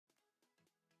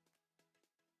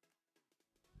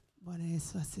Bwana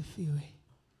Yesu asifiwe.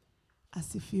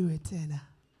 Asifiwe tena.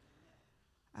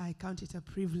 I count it a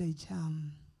privilege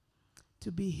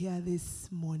to be here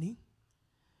this morning.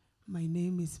 My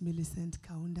name is Millicent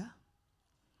Kaunda.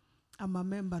 I'm a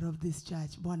member of this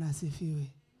church. Bwana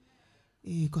asifiwe.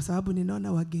 Kwa sababu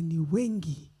ninaona wageni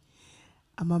wengi.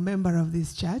 I'm a member of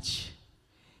this church.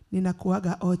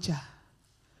 Ninakuaga Ocha.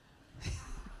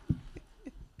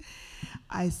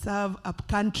 I serve up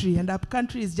country, and up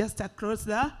country is just across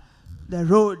the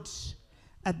road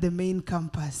at the main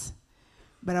campus.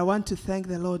 But I want to thank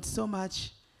the Lord so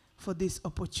much for this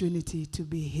opportunity to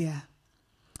be here.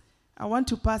 I want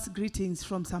to pass greetings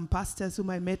from some pastors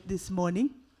whom I met this morning.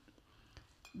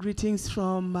 Greetings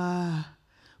from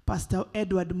Pastor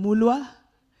Edward Mulwa.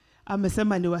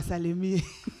 Amesema niwasalimie.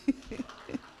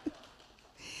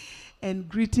 And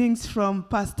greetings from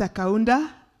Pastor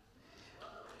Kaunda.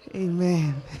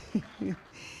 Amen.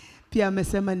 Pia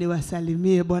amesema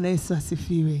niwasalimie. Bwana Yesu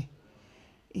asifiwe.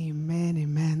 Amen,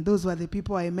 amen. Those were the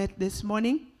people I met this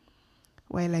morning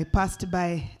while I passed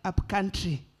by up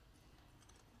country.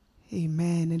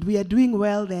 Amen. And we are doing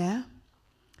well there.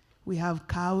 We have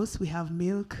cows, we have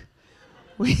milk,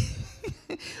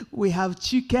 we have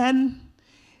chicken.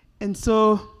 And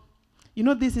so, you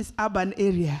know, this is urban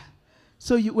area.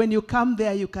 So when you come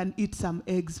there, you can eat some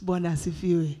eggs. Bwana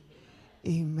asifiwe.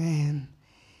 Amen.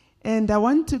 And I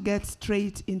want to get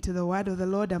straight into the word of the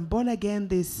Lord. I'm born again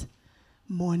this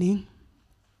morning.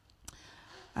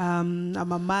 I'm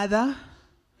a mother.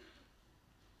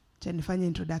 Nifanye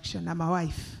introduction. I'm a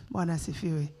wife. Bwana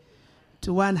asifiwe.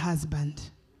 To one husband.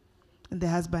 And the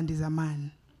husband is a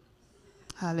man.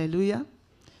 Hallelujah.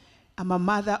 I'm a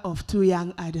mother of 2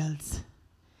 young adults.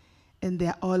 And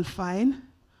they're all fine.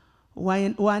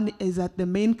 One is at the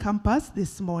main campus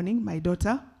this morning, my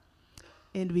daughter.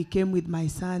 And we came with my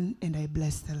son, and I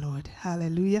bless the Lord.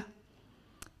 Hallelujah.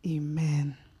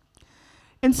 Amen.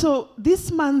 And so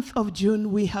this month of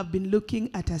June, we have been looking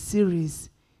at a series,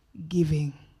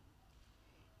 Giving.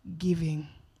 Giving.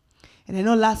 And I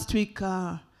know last week,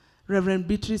 Reverend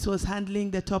Beatrice was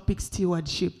handling the topic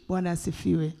stewardship. Bwana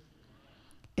asifiwe.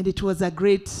 And it was a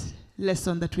great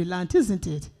lesson that we learned, isn't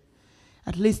it?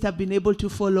 At least I've been able to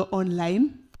follow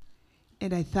online.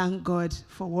 And I thank God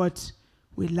for what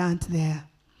we learned there.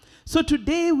 So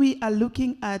today we are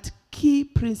looking at key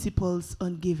principles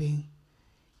on giving.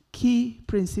 Key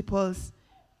principles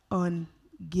on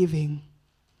giving.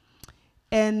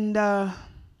 And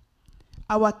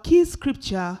our key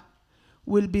scripture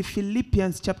will be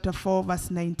Philippians chapter 4 verse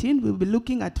 19. We'll be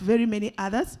looking at very many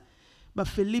others, but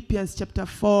Philippians chapter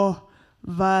 4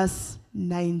 verse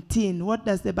 19. What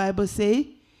does the Bible say?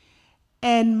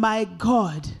 And my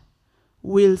God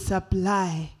will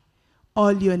supply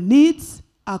all your needs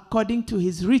according to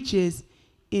his riches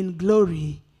in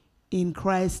glory in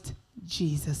Christ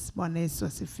Jesus.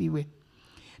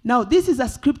 Now, this is a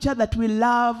scripture that we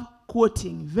love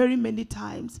quoting very many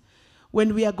times.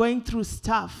 When we are going through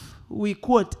stuff, we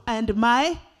quote, and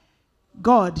my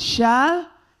God shall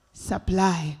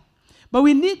supply. But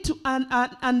we need to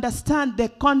understand the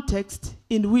context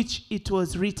in which it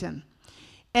was written.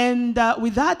 And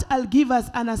with that, I'll give us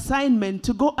an assignment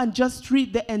to go and just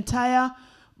read the entire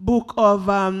book of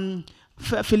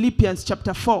Philippians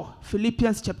chapter 4.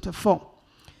 Philippians chapter 4.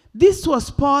 This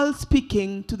was Paul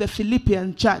speaking to the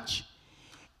Philippian church.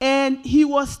 And he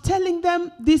was telling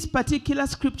them this particular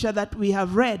scripture that we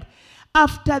have read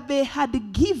after they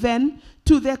had given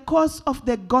to the cause of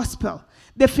the gospel.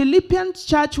 The Philippian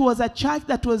church was a church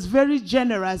that was very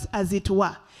generous, as it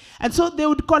were. And so they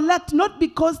would collect not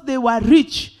because they were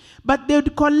rich, but they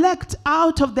would collect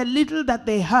out of the little that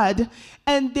they had,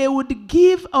 and they would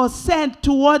give or send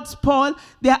towards Paul.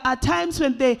 There are times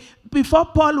when before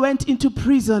Paul went into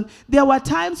prison, there were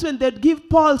times when they'd give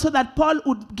Paul so that Paul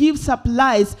would give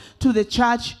supplies to the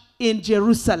church in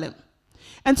Jerusalem.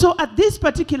 And so at this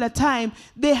particular time,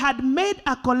 they had made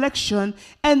a collection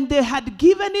and they had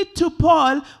given it to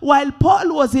Paul while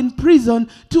Paul was in prison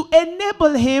to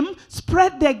enable him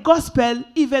spread the gospel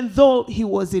even though he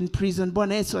was in prison.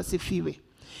 Bwana Yesu asifiwe.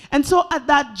 And so at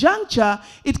that juncture,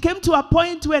 it came to a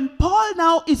point when Paul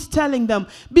now is telling them,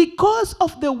 because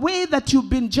of the way that you've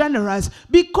been generous,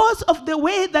 because of the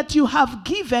way that you have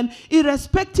given,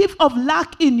 irrespective of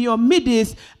lack in your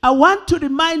midst, I want to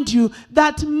remind you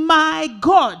that my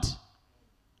God,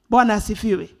 Bwana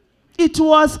asifiwe, it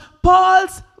was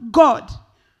Paul's God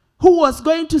who was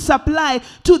going to supply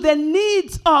to the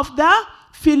needs of the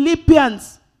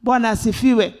Philippians. Bwana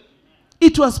asifiwe.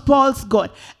 It was Paul's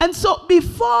God. And so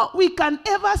before we can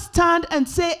ever stand and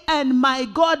say, and my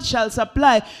God shall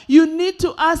supply, you need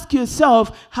to ask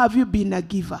yourself, have you been a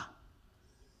giver?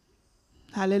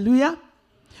 Hallelujah.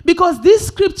 Because this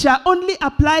scripture only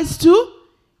applies to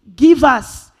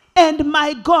givers. And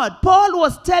my God, Paul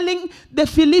was telling the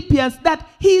Philippians that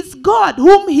his God,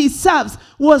 whom he serves,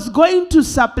 was going to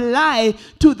supply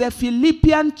to the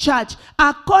Philippian church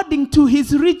according to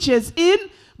his riches in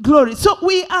glory. So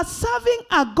we are serving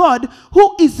a God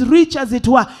who is rich, as it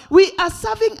were. We are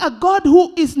serving a God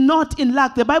who is not in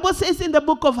lack. The Bible says in the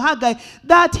book of Haggai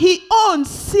that he owns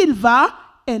silver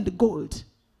and gold.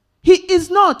 He is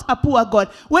not a poor God.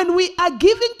 When we are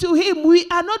giving to him, we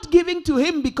are not giving to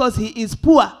him because he is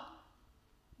poor.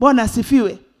 Bwana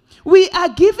sifiwe. We are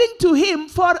giving to him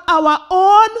for our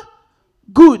own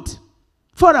good.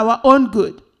 For our own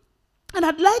good. And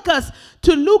I'd like us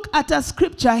to look at a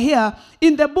scripture here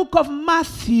in the book of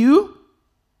Matthew.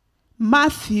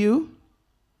 Matthew.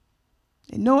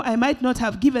 No, I might not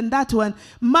have given that one.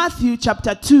 Matthew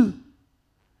chapter 2.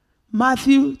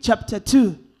 Matthew chapter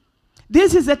 2.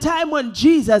 This is a time when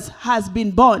Jesus has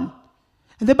been born.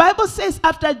 And the Bible says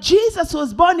after Jesus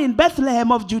was born in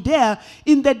Bethlehem of Judea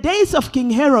in the days of King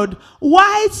Herod,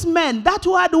 wise men, that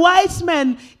word wise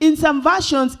men, in some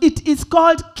versions it is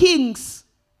called kings.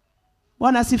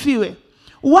 Bwana sifiwe.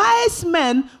 Wise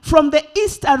men from the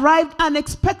east arrived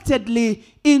unexpectedly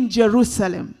in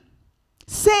Jerusalem,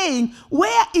 saying,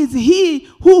 "Where is he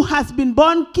who has been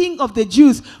born King of the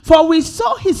Jews? For we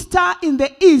saw his star in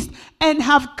the east and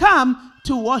have come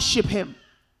to worship him."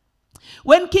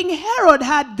 When King Herod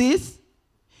heard this,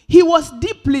 he was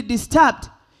deeply disturbed,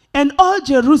 and all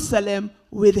Jerusalem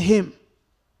with him.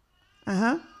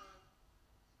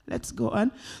 Let's go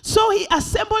on. So he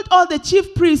assembled all the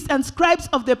chief priests and scribes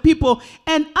of the people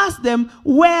and asked them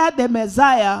where the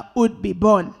Messiah would be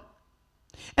born.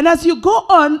 And as you go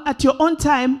on at your own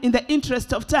time, in the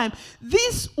interest of time,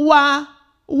 these were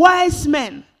wise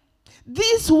men.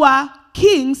 These were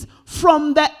kings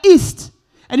from the east.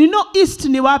 And you know east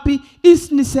ni wapi?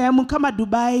 East ni sehemu kama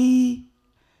Dubai,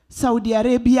 Saudi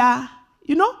Arabia.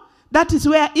 You know? That is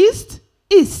where east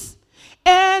is.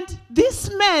 And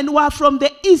these men were from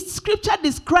the east. Scripture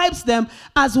describes them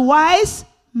as wise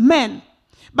men.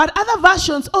 But other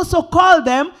versions also call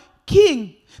them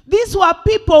king. These were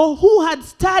people who had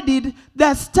studied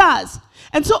the stars.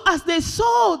 And so as they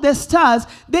saw the stars,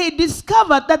 they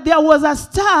discovered that there was a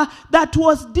star that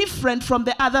was different from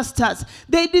the other stars.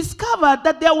 They discovered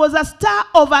that there was a star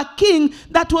of a king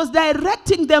that was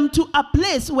directing them to a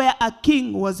place where a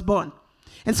king was born.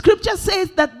 And scripture says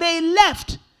that they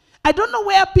left. I don't know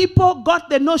where people got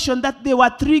the notion that there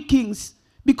were 3 kings,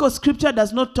 because scripture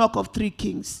does not talk of 3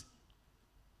 kings.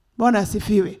 Bwana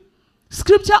sifiwe.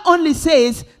 Scripture only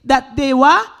says that they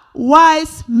were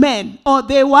wise men, or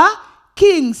they were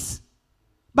kings.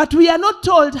 But we are not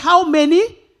told how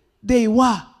many they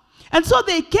were. And so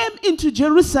they came into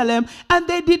Jerusalem, and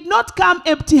they did not come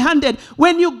empty-handed.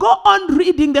 When you go on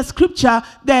reading the scripture,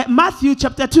 the Matthew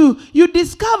chapter 2, you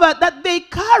discover that they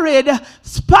carried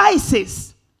spices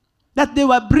that they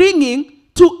were bringing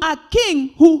to a king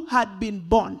who had been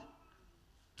born.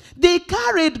 They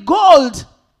carried gold,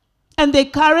 and they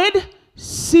carried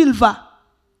silver.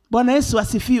 Bwana Yesu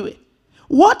asifiwe.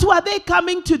 What were they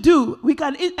coming to do? We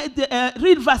can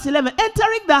read verse 11.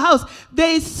 Entering the house,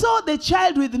 they saw the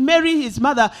child with Mary, his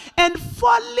mother, and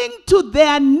falling to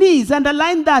their knees.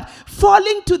 Underline that.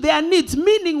 Falling to their knees,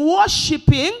 meaning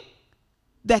worshipping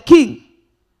the king.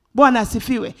 Bwana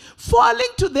asifiwe. Falling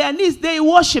to their knees, they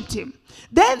worshipped him.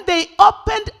 Then they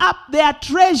opened up their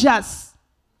treasures.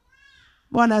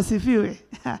 Bwana asifiwe.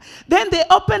 Then they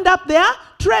opened up their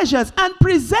treasures and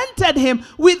presented him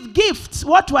with gifts.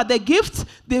 What were the gifts?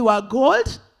 They were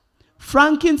gold,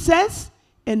 frankincense,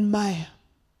 and myrrh.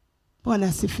 Bwana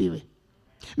asifiwe.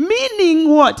 Meaning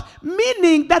what?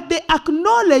 Meaning that they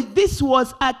acknowledged this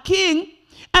was a king.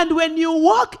 And when you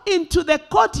walk into the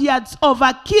courtyards of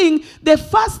a king, the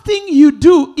first thing you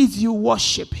do is you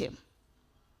worship him.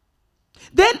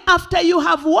 Then after you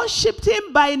have worshipped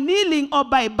him by kneeling or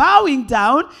by bowing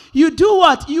down, you do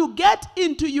what? You get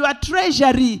into your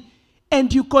treasury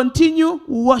and you continue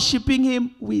worshiping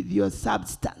him with your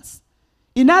substance.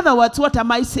 In other words, what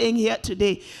am I saying here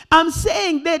today? I'm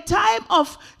saying the time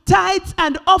of tithes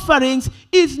and offerings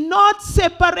is not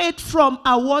separate from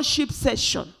a worship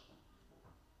session.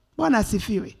 Bwana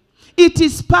asifiwe. It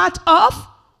is part of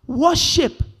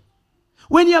worship.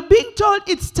 When you're being told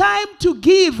it's time to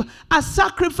give a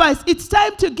sacrifice, it's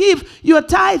time to give your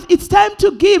tithe, it's time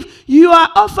to give your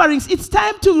offerings, it's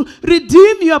time to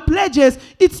redeem your pledges,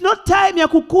 it's not time ya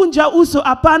kukunja uso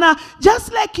apana.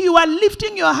 Just like you are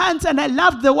lifting your hands, and I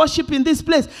love the worship in this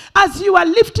place. As you are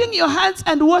lifting your hands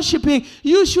and worshiping,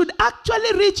 you should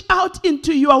actually reach out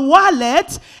into your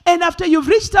wallet, and after you've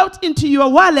reached out into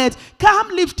your wallet, come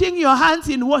lifting your hands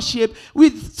in worship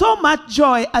with so much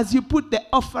joy as you put the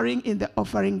offering in the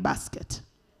offering basket.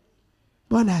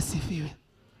 Bwana asifiwe.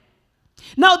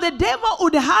 Now the devil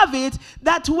would have it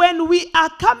that when we are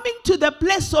coming to the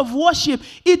place of worship,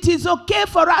 it is okay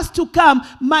for us to come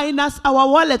minus our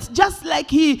wallets, just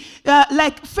like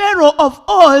like Pharaoh of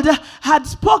old had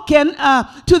spoken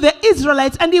to the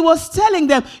Israelites, and he was telling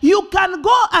them, you can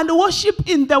go and worship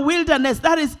in the wilderness.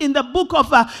 That is in the book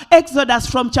of Exodus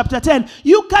from chapter 10.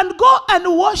 You can go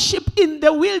and worship in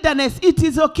the wilderness. It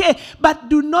is okay, but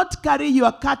do not carry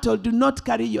your cattle, do not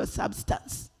carry your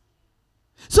substance.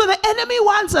 So the enemy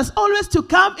wants us always to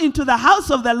come into the house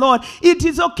of the Lord. It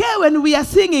is okay when we are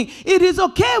singing. It is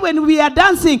okay when we are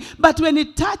dancing. But when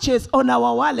it touches on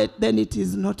our wallet, then it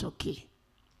is not okay.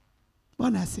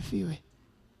 Bwana asifiwe.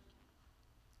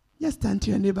 Just turn to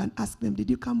your neighbor and ask them, did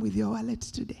you come with your wallet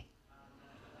today?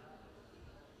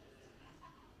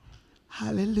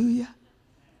 Hallelujah.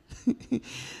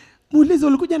 Muulize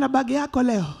ulikuja na bagi yako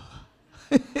leo.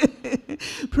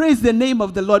 Praise the name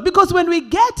of the Lord. Because when we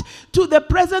get to the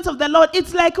presence of the Lord,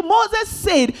 it's like Moses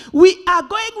said, we are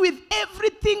going with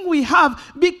everything we have,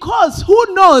 because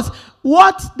who knows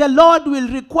what the Lord will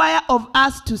require of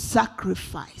us to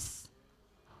sacrifice.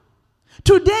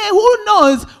 Today, who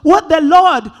knows what the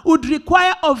Lord would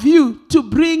require of you to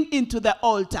bring into the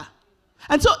altar.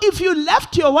 And so if you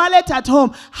left your wallet at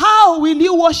home, how will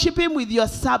you worship him with your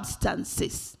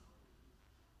substances?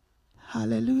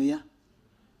 Hallelujah.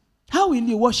 How will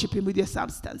you worship him with your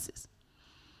substances?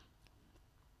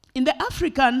 In the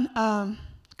African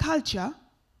culture,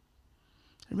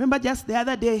 I remember just the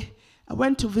other day, I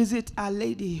went to visit a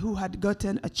lady who had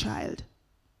gotten a child.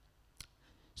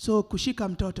 So kushika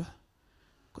mtoto,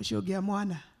 kushogea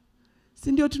mwana.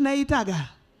 Sindio tunaitaga.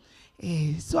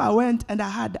 So I went and I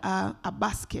had a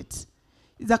basket.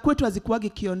 Za kwetu hazikuwagi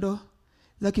kiondo.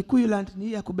 Za Kikuyu land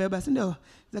ni ya kubeba. Sindio?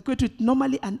 Za kwetu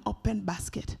normally an open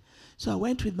basket. So I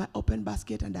went with my open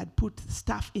basket and I'd put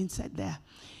stuff inside there.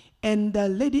 And the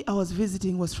lady I was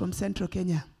visiting was from Central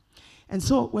Kenya. And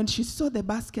so when she saw the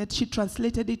basket, she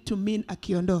translated it to mean a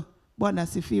kiondo. Bwana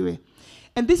asifiwe.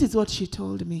 And this is what she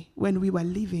told me when we were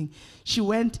leaving. She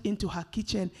went into her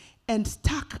kitchen and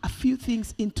stuck a few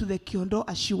things into the kiondo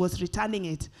as she was returning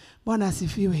it. Bwana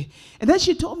asifiwe. And then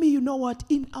she told me, you know what?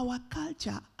 In our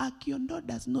culture, a kiondo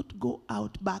does not go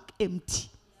out back empty.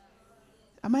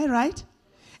 Am I right?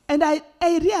 And I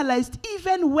realized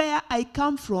even where I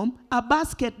come from, a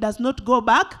basket does not go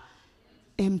back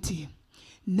empty.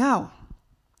 Now,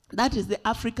 that is the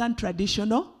African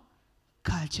traditional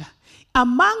culture.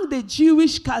 Among the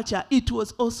Jewish culture, it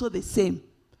was also the same.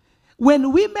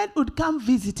 When women would come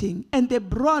visiting and they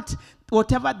brought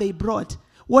whatever they brought,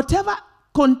 whatever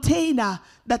container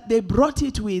that they brought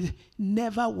it with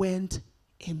never went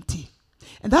empty.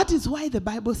 And that is why the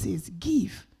Bible says,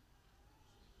 give,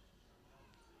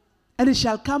 and it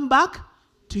shall come back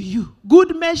to you.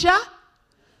 Good measure,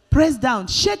 pressed down,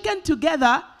 shaken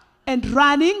together, and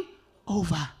running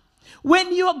over.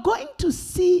 When you're going to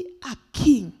see a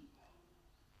king,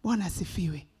 Bwana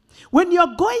asifiwe. When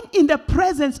you're going in the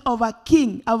presence of a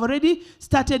king, I've already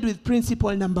started with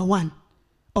principle number 1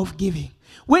 of giving.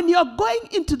 When you're going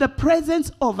into the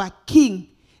presence of a king,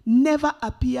 never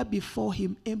appear before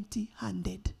him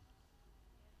empty-handed.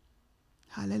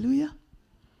 Hallelujah.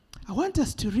 I want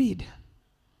us to read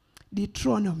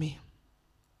Deuteronomy.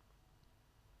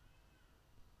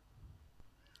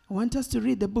 I want us to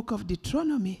read the book of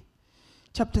Deuteronomy,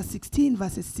 chapter 16,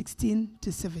 verses 16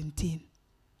 to 17.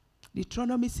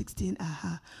 Deuteronomy 16,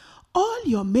 All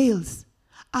your males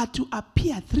are to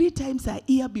appear 3 times a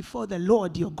year before the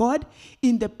Lord your God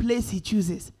in the place he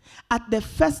chooses, at the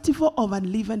festival of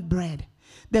unleavened bread,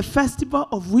 the festival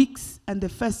of weeks, and the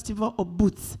festival of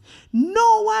booths.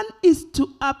 No one is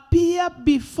to appear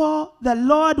before the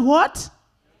Lord what?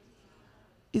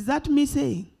 Is that me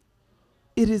saying?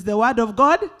 It is the word of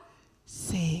God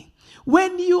saying.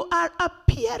 When you are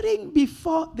appearing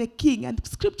before the king, and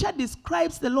scripture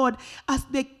describes the Lord as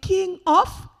the King of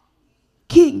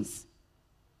kings.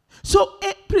 So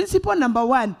principle number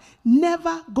 1,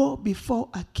 never go before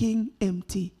a king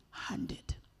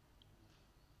empty-handed.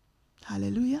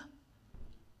 Hallelujah.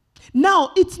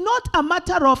 Now, it's not a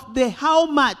matter of the how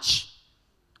much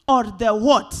or the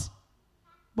what.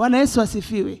 Bwana Yesu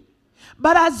asifiwe.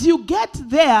 But as you get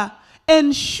there,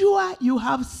 ensure you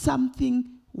have something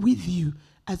with you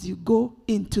as you go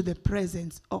into the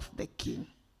presence of the King.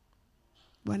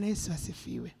 Bwana Yesu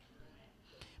asifiwe.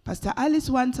 Pastor Alice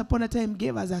once upon a time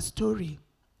gave us a story.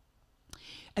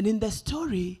 And in the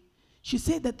story, she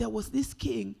said that there was this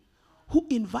king who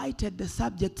invited the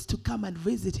subjects to come and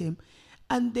visit him.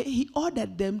 And he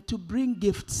ordered them to bring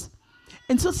gifts.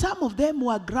 And so some of them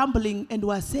were grumbling and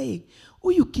were saying,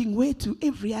 huyu king wetu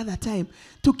every other time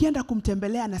tukienda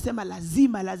kumtembelea anasema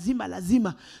lazima lazima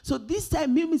lazima. So this time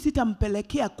mimi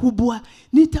sitampelekea kubwa,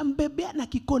 nitambebea na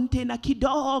kikontainer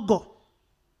kidogo.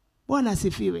 Bwana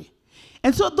asifiwe.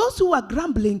 And so those who were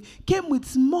grumbling came with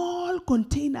small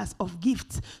containers of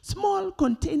gifts,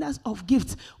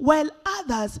 while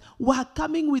others were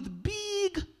coming with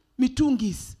big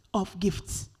mitungis of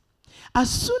gifts. As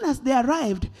soon as they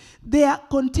arrived, their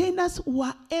containers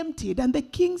were emptied, and the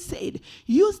king said,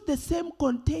 use the same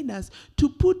containers to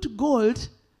put gold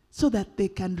so that they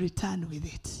can return with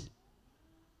it.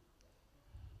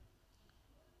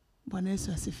 Bwana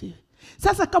Yesu asifiwe.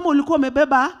 Sasa kama ulikuwa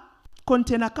umebeba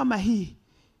container kama hii,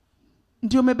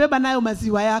 ndio umebeba nayo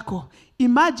maziwa yako.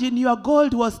 Imagine your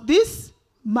gold was this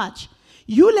much.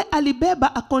 Yule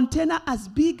alibeba a container as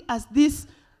big as this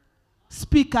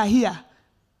speaker here.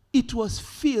 It was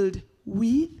filled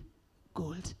with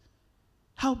gold.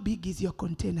 How big is your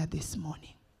container this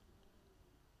morning?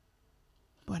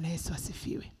 Bwana Yesu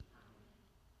asifiwe.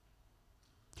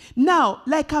 Now,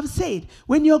 like I've said,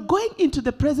 when you're going into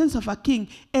the presence of a king,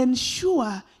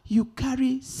 ensure you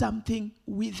carry something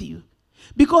with you.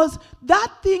 Because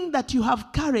that thing that you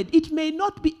have carried, it may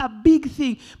not be a big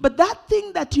thing, but that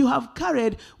thing that you have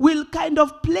carried will kind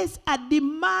of place a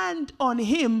demand on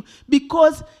him,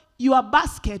 because your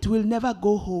basket will never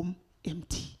go home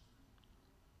empty.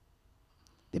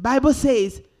 The Bible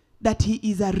says that he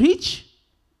is a rich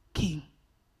king.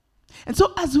 And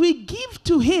so as we give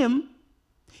to him,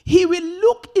 he will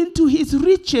look into his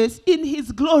riches in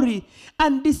his glory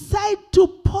and decide to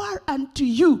pour unto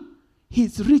you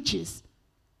his riches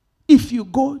if you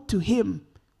go to him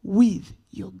with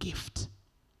your gift.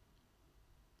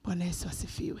 Bwana Yesu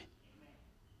asifiwe.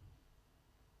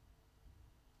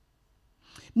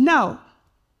 Now,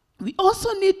 we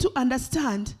also need to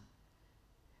understand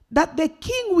that the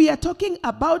king we are talking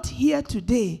about here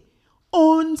today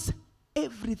owns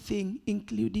everything,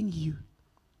 including you.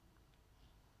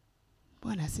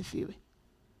 Bwana asifiwe.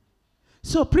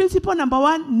 So principle number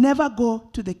 1, never go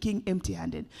to the king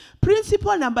empty-handed.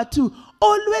 Principle number 2,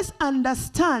 always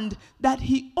understand that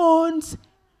he owns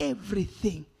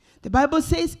everything. The Bible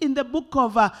says in the book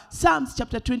of Psalms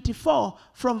chapter 24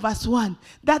 from verse 1,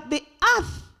 that the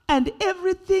earth and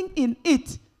everything in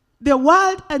it, the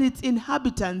world and its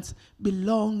inhabitants,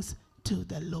 belongs to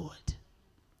the Lord.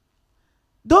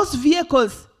 Those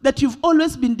vehicles that you've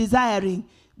always been desiring,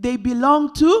 they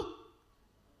belong to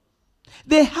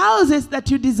the houses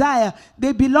that you desire,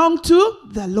 they belong to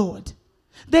the Lord.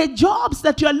 The jobs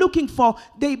that you are looking for,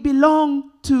 they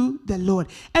belong to the Lord.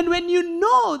 And when you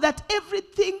know that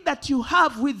everything that you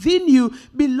have within you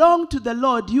belong to the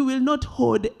Lord, you will not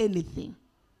hoard anything.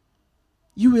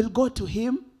 You will go to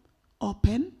him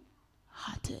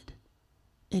open-hearted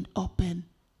and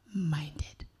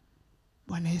open-minded.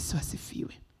 Bwana Yesu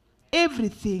asifiwe.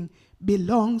 Everything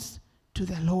belongs to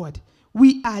the Lord.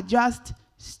 We are just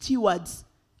stewards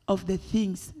of the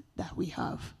things that we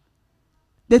have.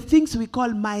 The things we call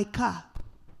my car.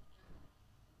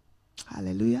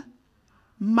 Hallelujah.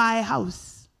 My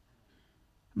house.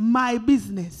 My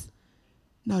business.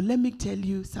 Now let me tell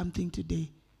you something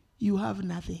today. You have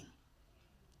nothing.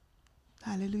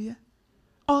 Hallelujah.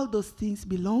 All those things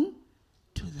belong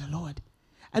to the Lord.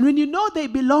 And when you know they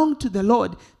belong to the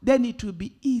Lord, then it will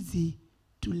be easy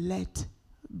to let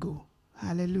go.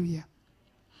 Hallelujah.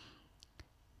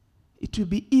 It will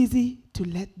be easy to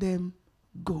let them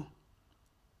go.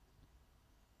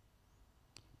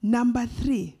 Number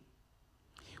 3,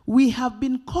 we have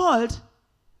been called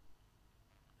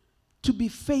to be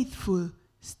faithful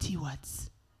stewards.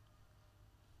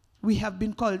 We have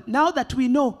been called. Now that we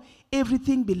know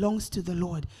everything belongs to the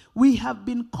Lord, we have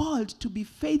been called to be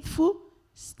faithful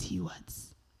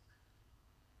stewards.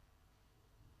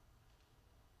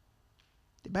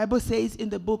 The Bible says in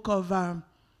the book of 1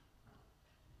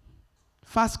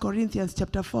 Corinthians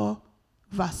chapter 4,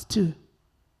 verse 2.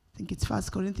 I think it's 1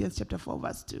 Corinthians chapter 4,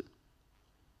 verse 2.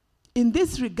 In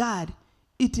this regard,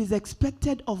 it is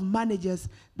expected of managers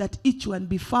that each one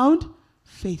be found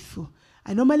faithful.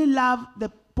 I normally love the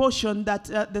portion that,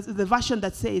 the version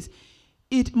that says,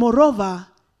 moreover,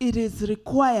 it is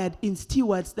required in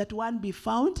stewards that one be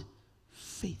found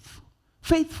faithful.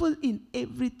 Faithful in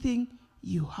everything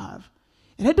you have.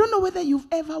 And I don't know whether you've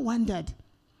ever wondered,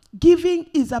 giving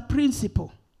is a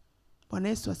principle. Bwana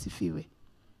Yesu asifiwe.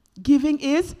 Giving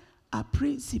is a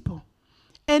principle.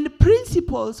 And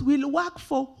principles will work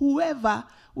for whoever,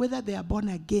 whether they are born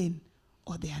again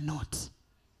or they are not.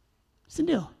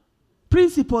 Sindio?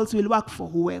 Principles will work for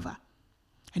whoever.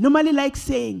 I normally like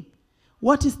saying,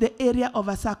 what is the area of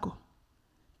a circle?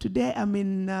 Today I'm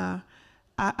in a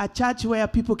church where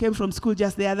people came from school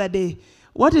just the other day.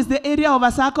 What is the area of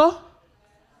a circle?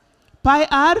 Pi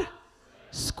r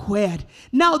squared.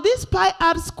 Now this pi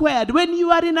r squared, when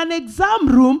you are in an exam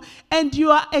room and you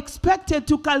are expected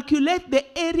to calculate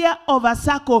the area of a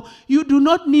circle, you do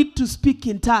not need to speak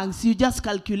in tongues. You just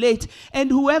calculate, and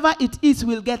whoever it is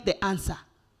will get the answer.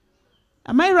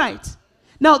 Am I right?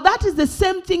 Now that is the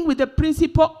same thing with the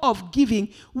principle of giving.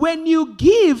 When you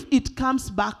give, it comes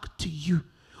back to you.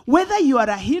 Whether you are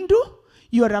a Hindu,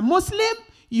 you are a Muslim,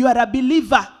 you are a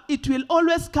believer, it will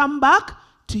always come back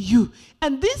to you.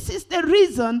 And this is the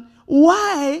reason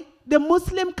why the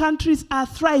Muslim countries are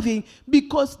thriving,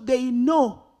 because they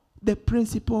know the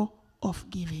principle of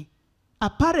giving.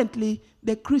 Apparently,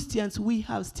 the Christians, we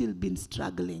have still been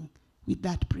struggling with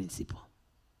that principle.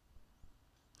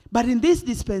 But in this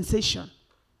dispensation,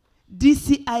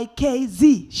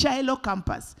 DCIKZ, Shiloh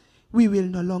campus, we will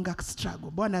no longer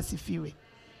struggle. Bwana asifiwe.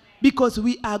 Because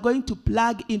we are going to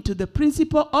plug into the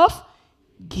principle of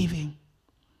giving.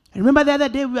 I remember the other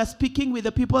day we were speaking with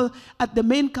the people at the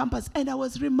main campus, and I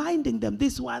was reminding them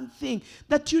this one thing,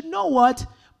 that you know what?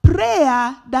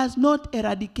 Prayer does not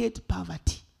eradicate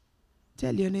poverty.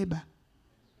 Tell your neighbor.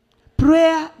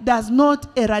 Prayer does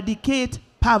not eradicate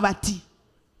poverty.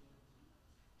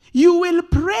 You will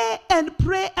pray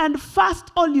and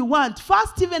fast all you want.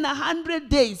 Fast even 100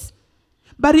 days.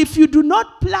 But if you do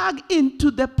not plug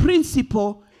into the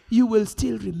principle, you will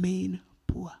still remain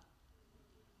poor.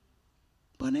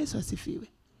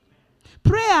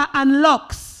 Prayer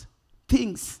unlocks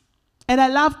things. And I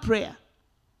love prayer.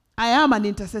 I am an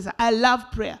intercessor. I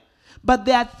love prayer. But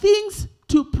there are things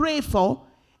to pray for,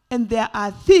 and there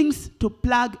are things to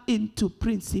plug into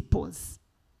principles.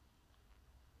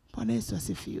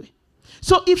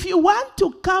 So if you want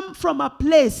to come from a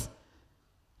place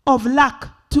of lack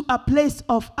to a place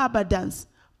of abundance,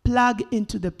 plug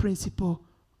into the principle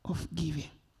of giving.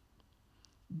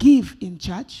 Give in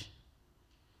church.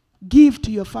 Give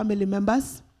to your family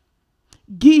members.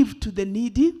 Give to the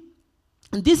needy.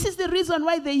 And this is the reason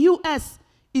why the U.S.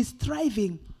 is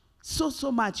thriving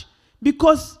so much.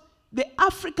 Because the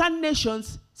African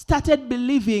nations started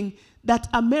believing that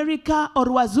America or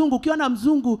wazungu, ukiona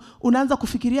mzungu, unaanza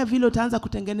kufikiria vile utaanza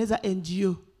kutengeneza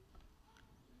NGO.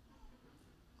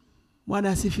 Bwana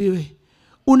asifiwe.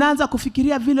 Unaanza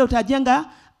kufikiria vile utajenga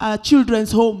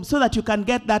children's home so that you can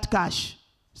get that cash.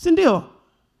 Sindio?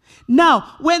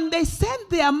 Now, when they send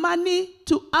their money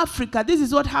to Africa, this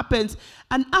is what happens.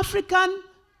 An African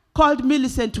called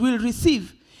Millicent will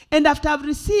receive. And after I've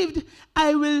received,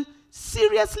 I will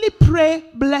seriously pray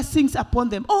blessings upon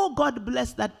them. Oh, God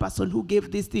bless that person who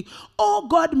gave this thing. Oh,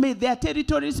 God, may their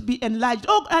territories be enlarged.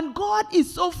 Oh, and God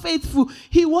is so faithful.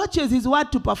 He watches his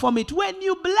word to perform it. When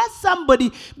you bless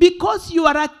somebody, because you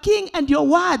are a king and your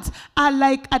words are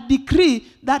like a decree,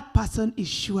 that person is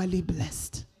surely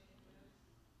blessed.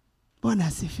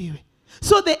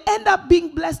 So they end up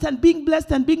being blessed and being blessed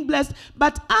and being blessed.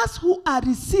 But us who are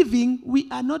receiving, we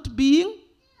are not being.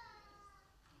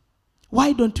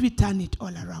 Why don't we turn it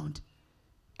all around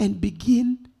and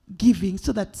begin giving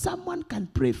so that someone can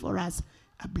pray for us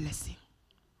a blessing?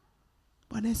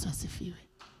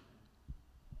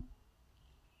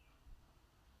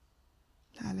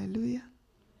 Hallelujah.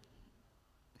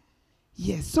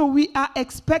 Yes, so we are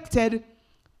expected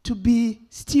to be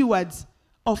stewards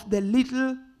of the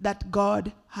little that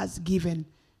God has given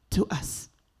to us.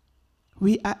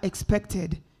 We are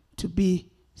expected to be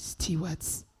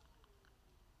stewards.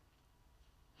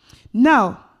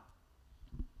 Now,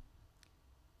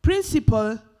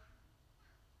 principle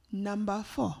number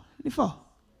 4.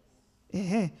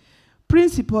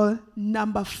 Principle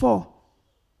number 4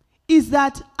 is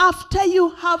that after you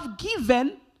have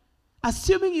given,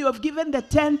 assuming you have given the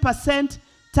 10%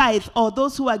 tithe, or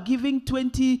those who are giving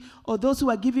 20, or those who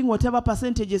are giving whatever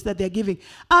percentages that they're giving,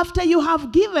 after you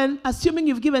have given, assuming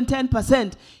you've given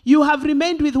 10%, you have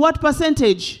remained with what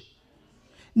percentage?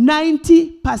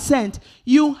 90%.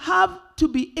 You have to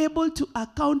be able to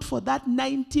account for that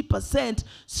 90%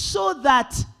 so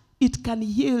that it can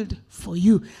yield for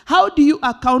you. How do you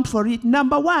account for it?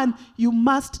 Number one, you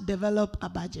must develop a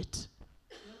budget.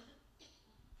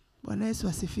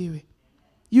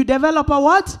 You develop a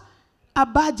what? a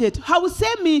budget.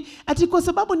 Hausemi ati kwa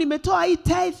sababu nimetoa hii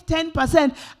tithe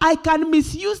 10%, I can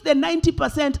misuse the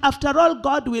 90%. After all,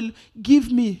 God will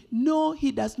give me. No,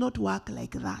 he does not work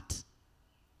like that.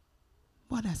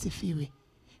 Bwana asifiwe.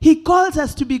 He calls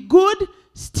us to be good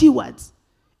stewards.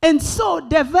 And so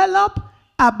develop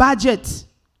a budget.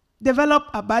 Develop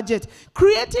a budget.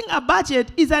 Creating a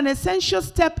budget is an essential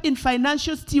step in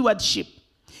financial stewardship.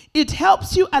 It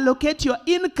helps you allocate your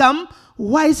income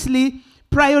wisely,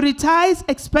 prioritize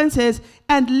expenses,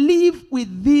 and live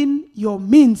within your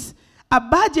means. A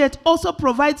budget also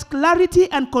provides clarity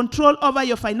and control over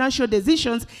your financial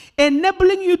decisions,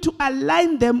 enabling you to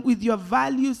align them with your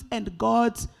values and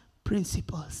God's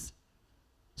principles.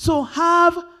 So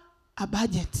have a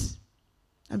budget.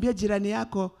 Ambia jirani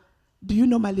yako, do you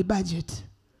normally budget?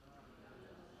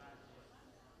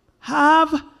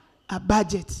 Have a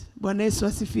budget. Bwana Yesu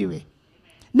asifiwe.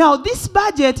 Now this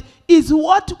budget is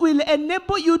what will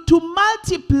enable you to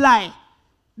multiply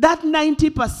that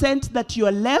 90% that you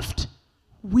are left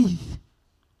with.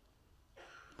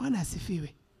 Bwana asifiwe.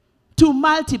 To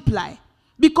multiply.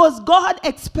 Because God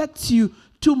expects you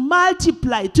to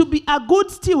multiply, to be a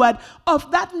good steward of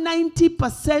that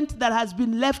 90% that has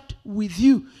been left with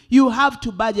you. You have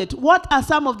to budget. What are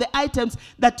some of the items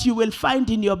that you will find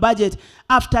in your budget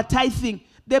after tithing?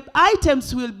 The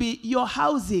items will be your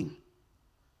housing.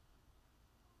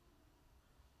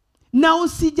 Na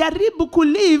usijaribu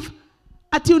kulive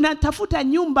ati unatafuta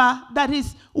nyumba that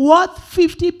is worth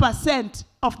 50%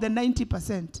 of the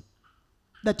 90%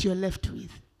 that you're left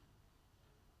with.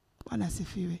 Bwana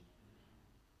asifiwe.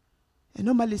 I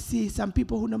normally see some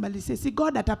people who normally say, see,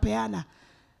 God atapeana.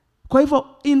 Kwa hivyo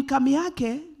income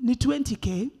yake ni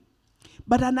 20k,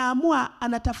 but anaamua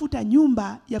anatafuta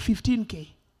nyumba ya 15k.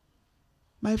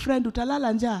 My friend,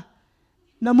 utalala njaa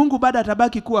na Mungu bado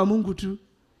atabaki kuwa Mungu tu.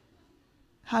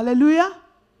 Hallelujah.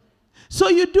 So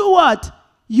you do what?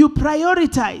 You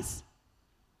prioritize.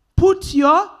 Put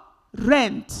your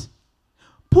rent.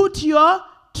 Put your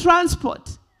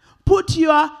transport. Put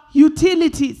your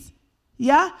utilities.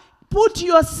 Yeah? Put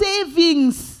your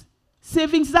savings.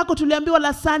 Savings zako tuliambiwa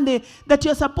last Sunday that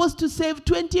you're supposed to save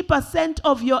 20%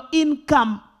 of your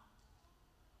income.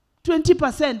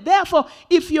 20%. Therefore,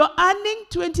 if you're earning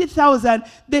 20,000,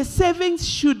 the savings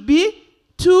should be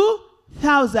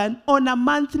 2,000 on a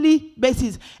monthly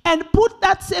basis. And put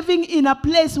that saving in a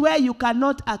place where you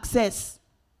cannot access.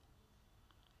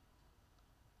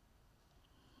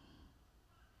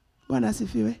 Bwana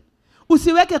asifiwe.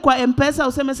 Usiweke kwa M-Pesa,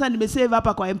 useme sasa nimesave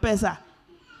hapa kwa M-Pesa.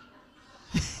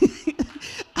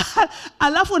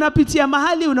 Alafu unapitia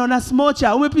mahali unaona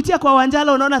smocha, umepitia kwa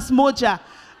Wanjala unaona smocha.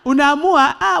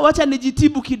 Unaamua, wacha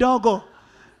nijitibu kidogo.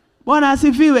 Bwana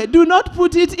asifiwe. Do not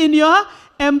put it in your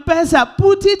M-Pesa.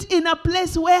 Put it in a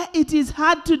place where it is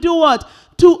hard to do what?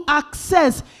 To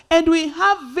access. And we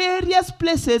have various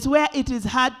places where it is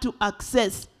hard to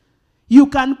access. You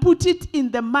can put it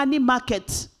in the money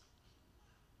market.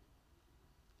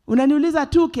 Unaniuliza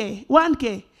 2k,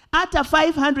 1k, hata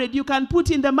 500 you can put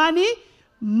in the money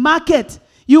market.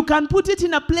 You can put it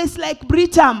in a place like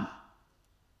Britam.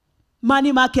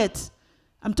 Money market.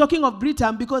 I'm talking of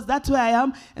Britam because that's where I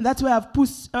am and that's where I've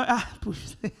pushed.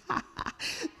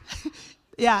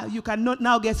 Yeah, you cannot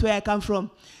now guess where I come from.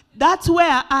 That's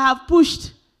where I have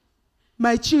pushed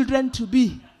my children to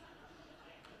be.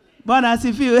 Bwana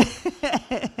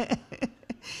asifiwe.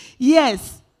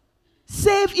 Yes.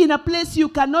 Save in a place you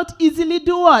cannot easily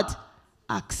do what?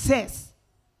 Access.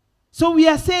 So we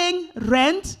are saying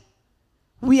rent.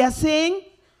 We are saying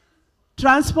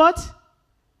transport.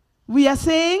 We are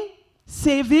saying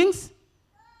savings.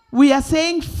 We are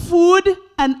saying food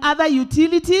and other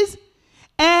utilities.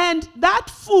 And that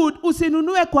food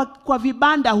usinunue kwa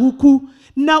vibanda huku.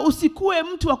 Na usikue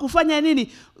mtu wa kufanya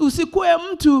nini? Usikue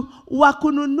mtu wa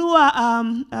kununua,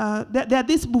 there are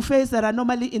these buffets that are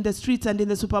normally in the streets and in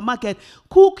the supermarket.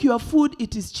 Cook your food,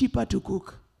 it is cheaper to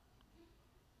cook.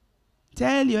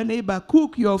 Tell your neighbor,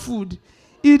 cook your food.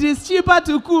 It is cheaper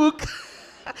to cook.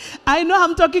 I know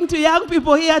I'm talking to young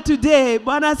people here today.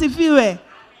 Bwana asifiwe.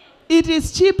 It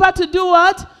is cheaper to do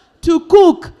what? To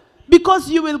cook.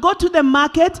 Because you will go to the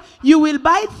market, you will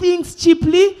buy things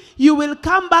cheaply, you will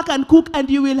come back and cook, and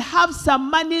you will have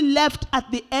some money left at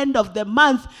the end of the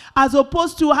month, as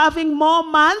opposed to having more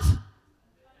month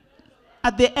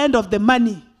at the end of the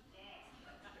money.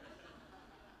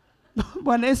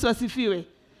 Bwana Yesu asifiwe.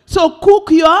 So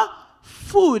cook your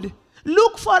food.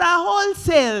 Look for a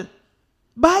wholesale.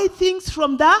 Buy things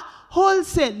from the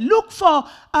wholesale. Look for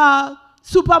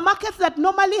supermarkets that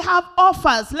normally have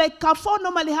offers, like Carrefour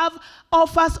normally have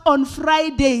offers on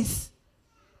Fridays.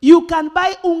 You can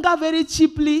buy unga very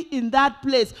cheaply in that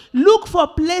place. Look for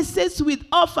places with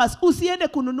offers. Usiende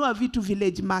kununua vitu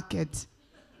village market.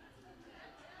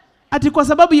 Ati kwa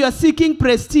sababu you are seeking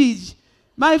prestige.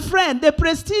 My friend, the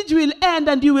prestige will end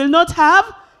and you will not have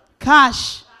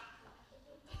cash.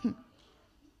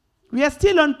 We are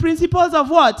still on principles of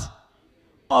what?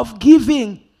 Of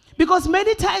giving. Because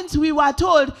many times we were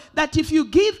told that if you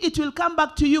give, it will come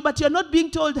back to you, but you're not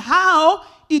being told how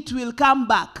it will come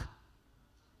back.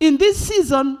 In this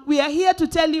season, we are here to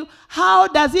tell you, how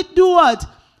does it do what?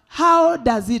 How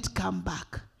does it come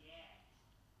back?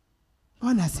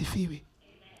 Wanasifiwe.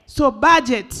 So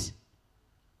budget.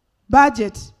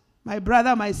 Budget. My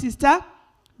brother, my sister,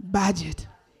 budget.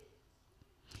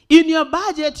 In your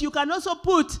budget, you can also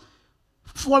put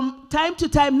from time to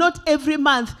time, not every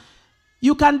month.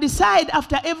 You can decide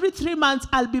after every 3 months,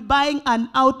 I'll be buying an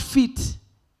outfit,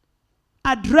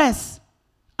 a dress,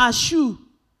 a shoe.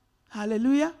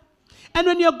 Hallelujah. And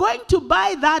when you're going to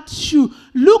buy that shoe,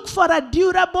 look for a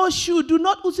durable shoe. Do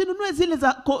not usinunue zile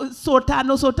za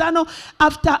sotano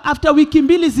after wiki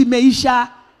mbili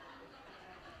zimeisha.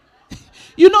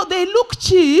 You know, they look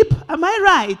cheap. Am I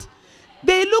right?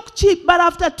 They look cheap, but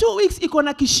after 2 weeks, iko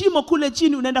na kishimo kule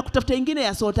chini, unaenda kutafuta ingine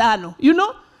ya sotano. You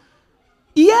know?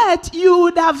 Yet, you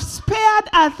would have spared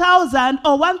 1,000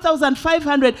 or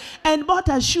 1,500 and bought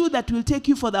a shoe that will take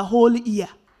you for the whole year.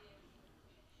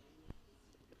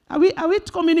 Are we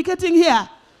communicating here?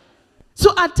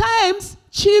 So at times,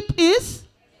 cheap is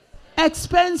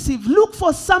expensive. Look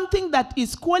for something that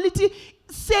is quality.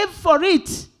 Save for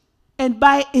it and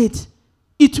buy it.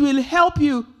 It will help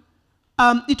you.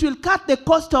 It will cut the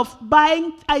cost of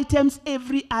buying items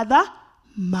every other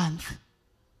month.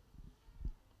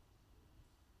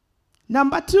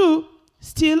 Number 2,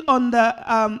 still on the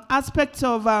aspects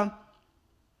of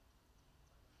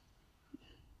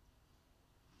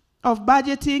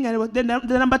budgeting, and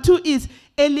the number 2 is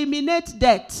eliminate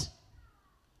debt.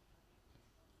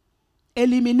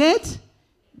 Eliminate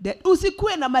debt.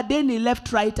 Usikuwe na madeni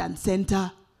left, right, and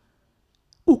center.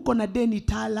 Uko na deni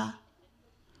Tala.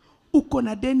 Uko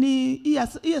na deni,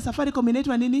 iya safari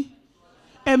kombinatwa nini?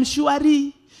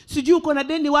 M-Shwari. Sijui uko na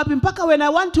deni wapi. Mpaka when I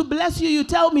want to bless you, you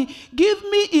tell me, give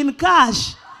me in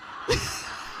cash.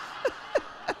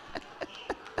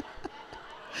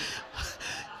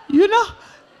 You know?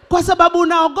 Kwa sababu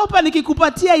unaogopa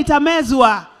nikikupatia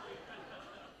itamezwa.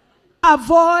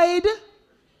 Avoid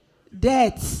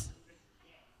debts.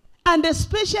 And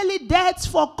especially debts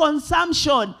for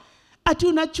consumption. Ati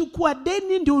unachukua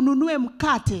deni ndio ununue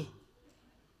mkate.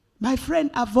 My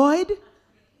friend, avoid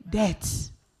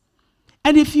debts.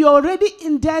 And if you're already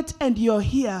in debt and you're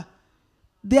here,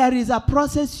 there is a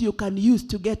process you can use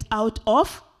to get out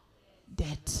of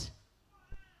debt.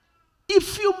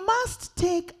 If you must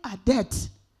take a debt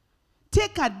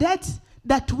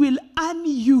that will earn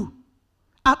you,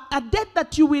 a debt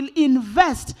that you will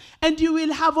invest, and you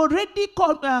will have already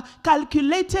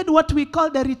calculated what we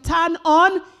call the return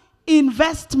on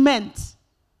investment.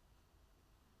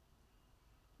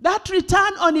 That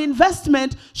return on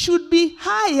investment should be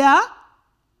higher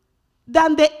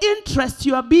than the interest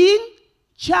you are being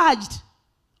charged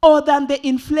or than the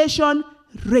inflation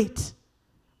rate.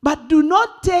 But do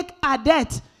not take a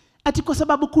debt ati kwa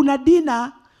sababu kuna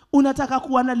dina unataka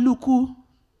kuwa na luku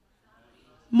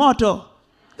moto.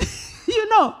 You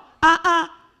know,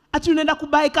 ati unaenda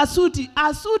kubai kasuti.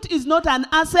 A suit is not an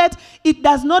asset. It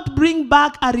does not bring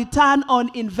back a return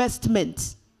on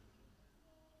investment.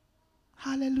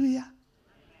 Hallelujah.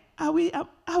 Are we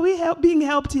being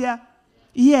helped here?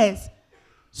 Yes.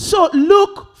 So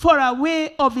look for a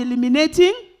way of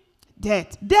eliminating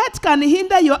debt. Debt can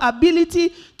hinder your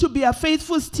ability to be a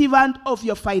faithful steward of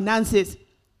your finances.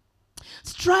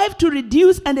 Strive to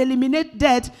reduce and eliminate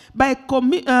debt by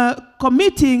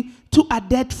committing to a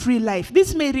debt-free life.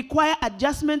 This may require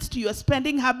adjustments to your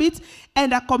spending habits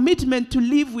and a commitment to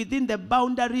live within the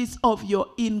boundaries of your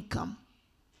income.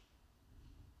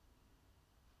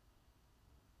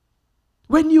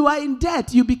 When you are in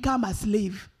debt, you become a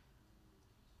slave.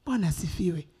 Bwana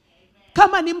sifiwe.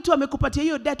 Kama ni mtu amekupatia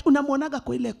hiyo debt, unamuonaga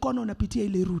kwa ile kona unapitia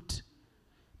ile route.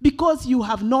 Because you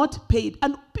have not paid.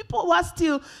 And people who are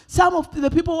still, some of the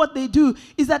people, what they do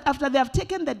is that after they have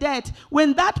taken the debt,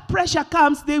 when that pressure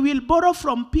comes, they will borrow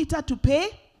from Peter to pay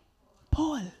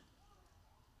Paul.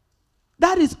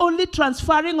 That is only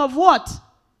transferring of what?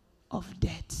 Of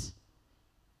debt.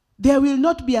 There will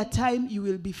not be a time you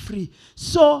will be free.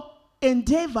 So,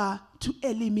 endeavor to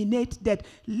eliminate debt.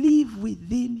 Live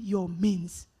within your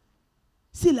means.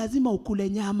 Si lazima ukule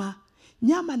nyama.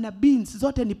 Nyama na beans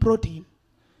zote ni protein.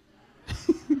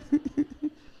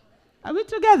 Are we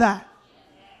together?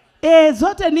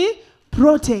 Zote ni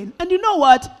protein. And you know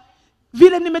what?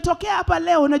 Vile nimetokea hapa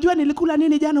leo, unajua nilikula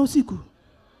nini jana usiku?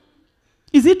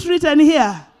 Is it written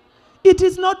here? It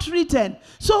is not written.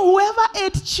 So whoever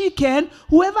ate chicken,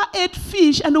 whoever ate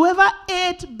fish, and whoever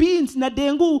ate beans na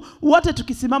dengu, wote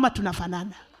tukisimama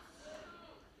tunafanana.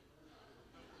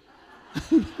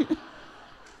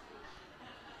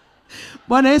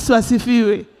 Bwana Yesu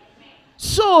asifiwe.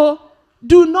 So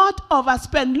do not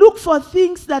overspend. Look for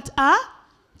things that are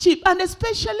cheap. And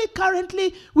especially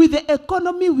currently with the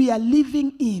economy we are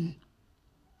living in.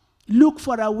 Look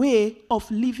for a way of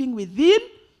living within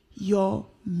your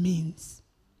means.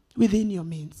 Within your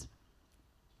means.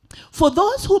 For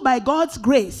those who by God's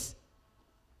grace,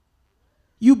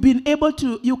 you've been able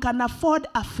to, you can afford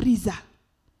a freezer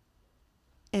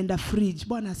and a fridge.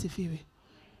 Bwana asifiwe.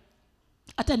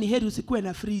 Hata ni heri usikuwe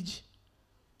na fridge.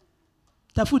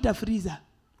 Tafuta freezer.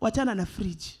 Wachana na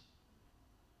fridge.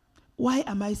 Why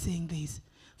am I saying this?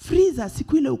 Freezer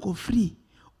siku ile uko free.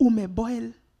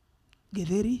 Umeboil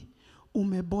getheri.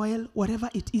 Umeboil whatever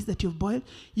it is that you've boiled.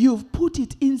 You've put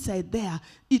it inside there.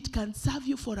 It can serve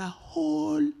you for a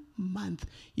whole month.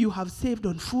 You have saved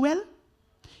on fuel.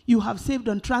 You have saved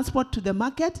on transport to the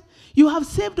market. You have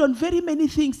saved on very many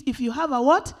things if you have a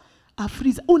what? A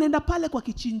freezer. Unaenda pale kwa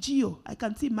kichinjio. I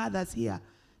can see mothers here.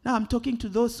 Now I'm talking to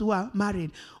those who are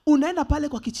married. Unaenda pale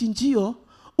kwa kichinjio.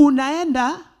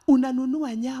 Unaenda,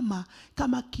 unanunua nyama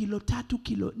kama kilo 3,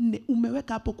 kilo 4.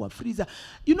 Umeweka hapo kwa freezer.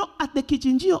 You know, at the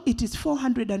kichinjio, it is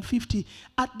 450.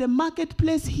 At the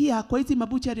marketplace here, kwa hizi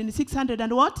mabuchari ni 600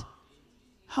 and what?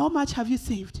 How much have you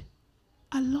saved?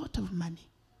 A lot of money.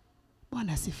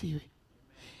 Bwana asifiwe.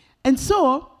 And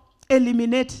so,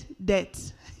 eliminate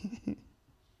debt.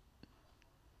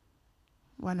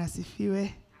 Bwana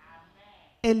asifiwe.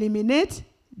 Eliminate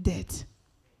debt.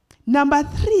 Number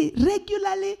 3,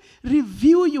 regularly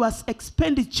review your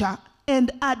expenditure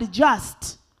and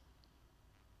adjust.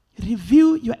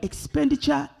 Review your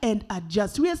expenditure and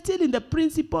adjust. We are still in the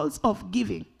principles of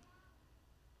giving.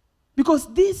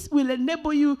 Because this will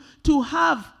enable you to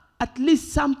have at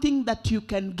least something that you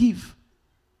can give.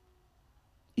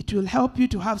 It will help you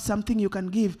to have something you can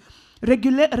give.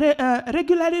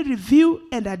 Regularly review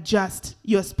and adjust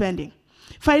your spending.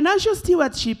 Financial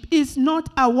stewardship is not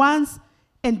a once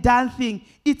and done thing.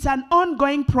 It's an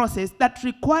ongoing process that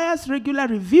requires regular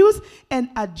reviews and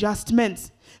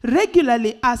adjustments.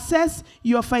 Regularly assess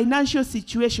your financial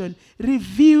situation,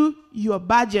 review your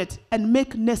budget, and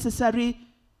make necessary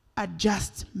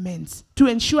adjustments to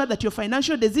ensure that your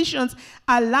financial decisions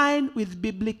align with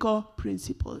biblical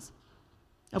principles.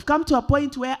 I've come to a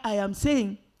point where I am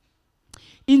saying,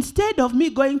 instead of me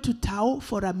going to Tao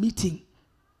for a meeting,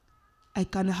 I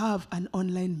can have an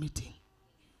online meeting.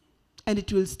 And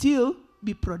it will still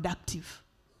be productive.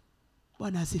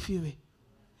 Bwana asifiwe.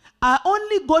 I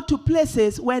only go to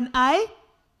places when I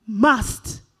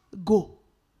must go.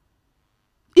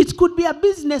 It could be a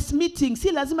business meeting.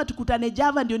 Si lazima tukutane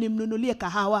Java ndio nimnunulie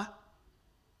kahawa.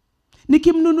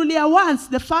 Nikimnunulia once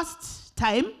the first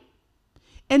time,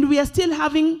 and we are still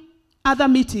having other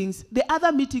meetings. The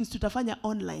other meetings tutafanya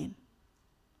online.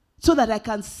 So that I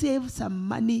can save some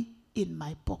money in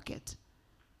my pocket.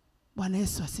 Bwana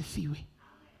Yesu asifiwe.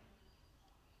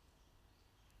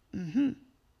 And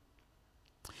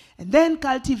then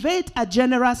cultivate a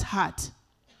generous heart.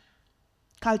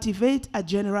 Cultivate a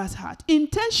generous heart.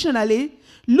 Intentionally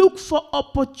look for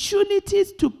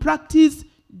opportunities to practice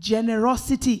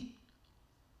generosity.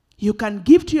 You can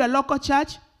give to your local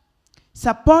church,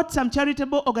 support some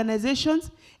charitable organizations,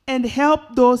 and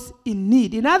help those in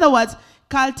need. In other words,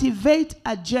 cultivate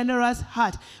a generous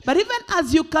heart. But even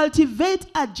as you cultivate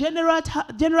a generous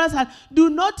heart, do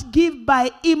not give by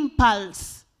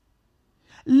impulse.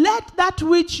 Let that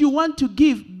which you want to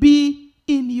give be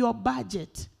in your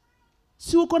budget.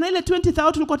 Si uko na ile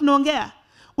 20,000 tulikuwa tunaongea.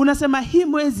 Unasema hii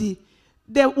mwezi,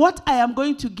 what I am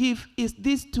going to give is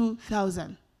this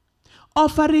 2,000.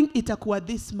 Offering itakuwa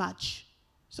this much.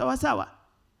 Sawa sawa.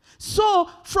 So,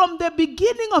 from the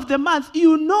beginning of the month,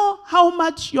 you know how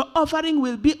much your offering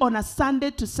will be on a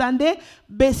Sunday to Sunday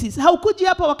basis. Haukuji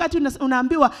hapa wakati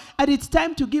unaambiwa, and it's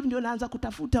time to give, ndio unaanza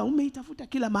kutafuta, umeitafuta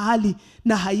kila mahali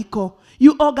na haiko.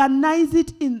 You organize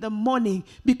it in the morning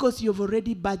because you've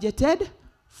already budgeted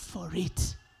for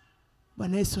it.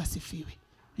 Bwana Yesu asifiwe.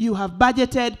 You have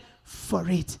budgeted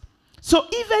for it. So,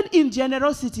 even in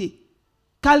generosity,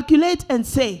 calculate and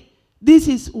say, this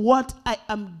is what I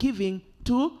am giving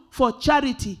for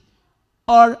charity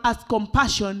or as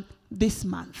compassion this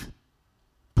month.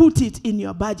 Put it in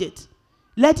your budget.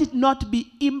 Let it not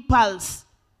be impulse.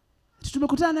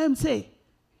 Tumekutana naye msee,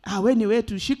 wewe ni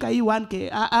wetu shika hii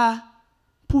 1K.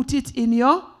 Put it in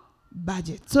your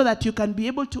budget so that you can be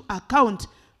able to account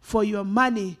for your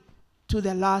money to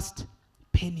the last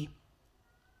penny.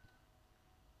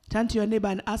 Turn to your neighbor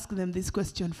and ask them this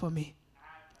question for me.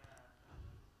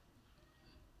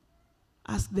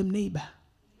 Ask them, neighbor.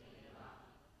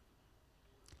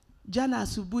 Jana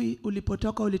asubuhi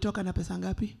ulipotoka ulitoka na pesa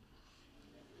ngapi?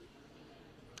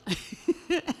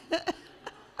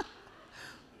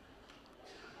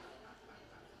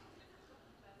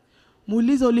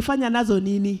 Muulize ulifanya nazo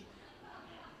nini?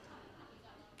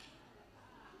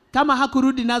 Kama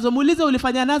hakurudi nazo, muulize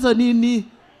ulifanya nazo nini?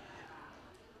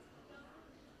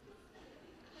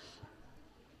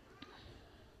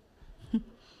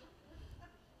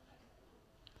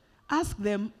 Ask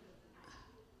them,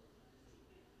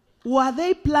 were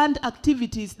they planned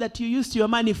activities that you used your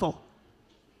money for?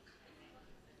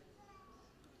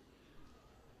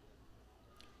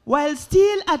 While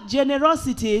still at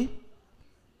generosity,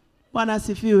 while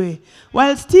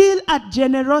still at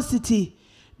generosity,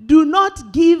 do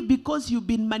not give because you've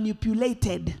been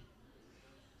manipulated.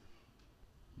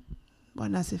 I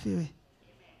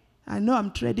know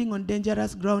I'm treading on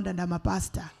dangerous ground and I'm a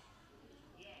pastor.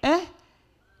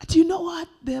 Do you know what?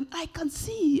 I can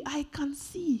see.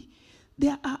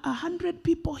 There are 100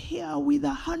 people here with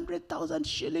 100,000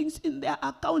 shillings in their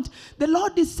account. The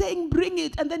Lord is saying, bring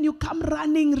it. And then you come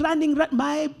running.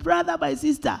 My brother, my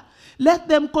sister, let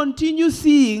them continue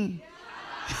seeing.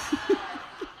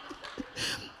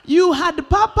 You had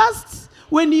purposed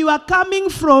when you are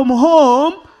coming from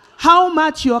home, how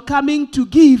much you're coming to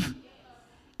give.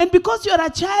 And because you're a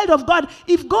child of God,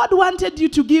 if God wanted you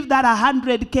to give that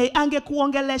 100K,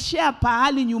 angekuongeleshea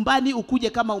pahali nyumbani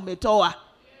ukuje kama umetoa.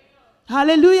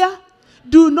 Hallelujah.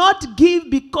 Do not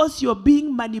give because you're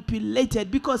being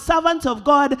manipulated. Because servants of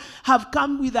God have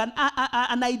come with an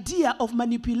idea of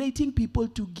manipulating people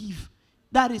to give.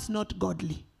 That is not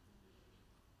godly.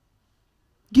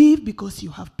 Give because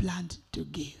you have planned to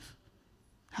give.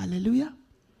 Hallelujah.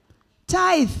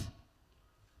 Tithe.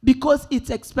 Because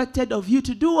it's expected of you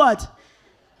to do what?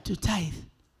 To tithe.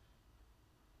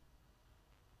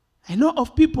 I know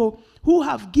of people who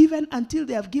have given until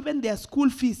they have given their school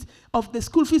fees, of the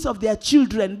school fees of their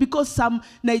children, because some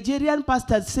Nigerian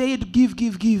pastors said,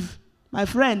 give. My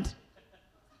friend,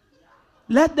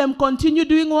 let them continue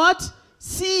doing what?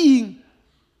 Seeing.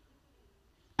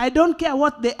 I don't care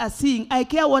what they are seeing. I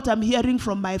care what I'm hearing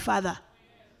from my Father.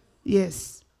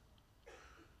 Yes.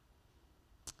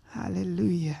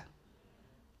 Hallelujah.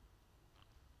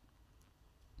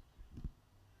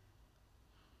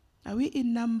 Are we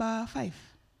in number 5?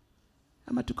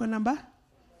 Ama tuko number?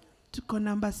 Tuko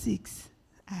number 6.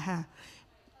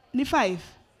 Ni 5?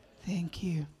 Thank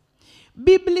you.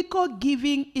 Biblical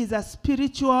giving is a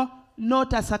spiritual,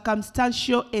 not a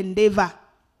circumstantial endeavor.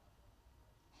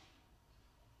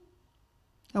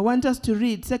 I want us to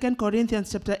read 2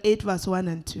 Corinthians chapter 8, verse 1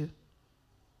 and 2.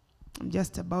 I'm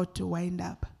just about to wind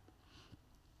up.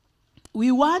 We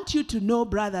want you to know,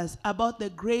 brothers, about the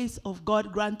grace of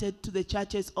God granted to the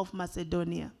churches of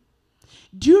Macedonia.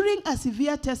 During a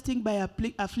severe testing by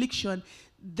affliction,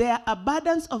 their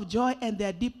abundance of joy and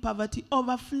their deep poverty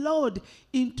overflowed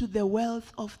into the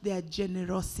wealth of their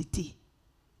generosity.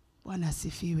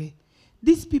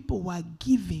 These people were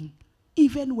giving.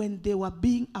 Even when they were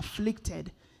being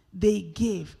afflicted, they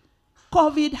gave.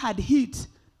 COVID had hit,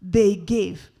 they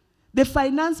gave. The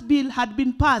finance bill had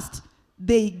been passed,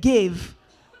 they gave.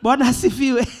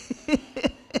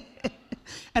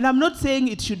 And I'm not saying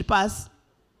it should pass.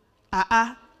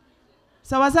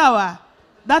 Sawa.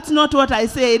 That's not what I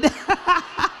said.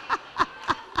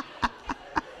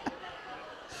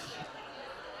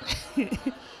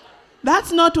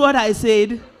 That's not what I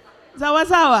said.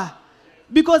 Sawa.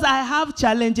 Because I have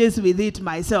challenges with it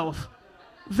myself.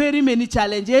 Very many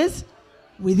challenges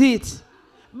with it.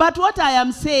 But what I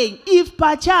am saying, if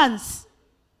perchance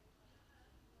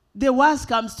the worst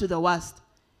comes to the worst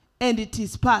and it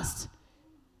is past,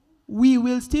 we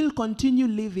will still continue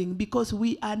living because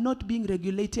we are not being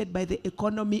regulated by the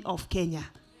economy of Kenya.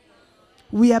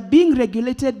 We are being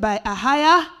regulated by a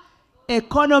higher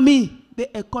economy,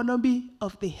 the economy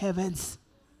of the heavens.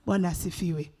 And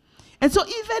so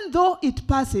even though it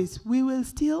passes, we will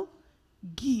still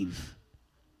give.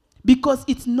 Because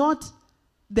it's not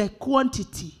the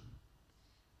quantity,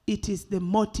 it is the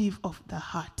motive of the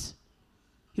heart.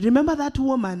 You remember that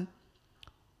woman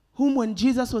whom when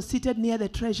Jesus was seated near the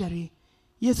treasury,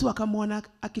 Yesu akamwona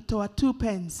akitoa 2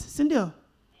 pence. Sindio?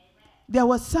 There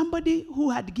was somebody who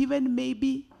had given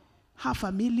maybe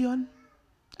 500,000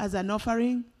 as an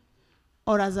offering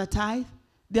or as a tithe.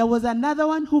 There was another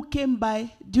one who came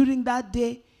by during that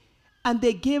day and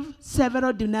they gave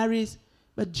several denaries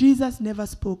But Jesus never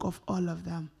spoke of all of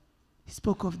them. He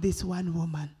spoke of this one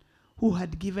woman who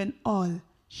had given all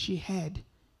she had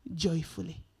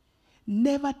joyfully.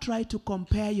 Never try to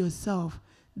compare yourself.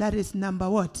 That is number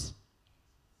what?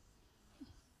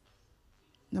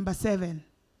 Number 7.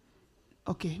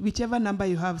 Okay, whichever number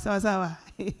you have. Sawa sawa.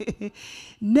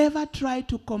 Never try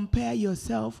to compare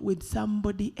yourself with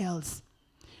somebody else.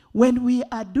 When we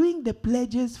are doing the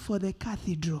pledges for the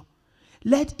cathedral,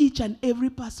 let each and every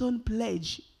person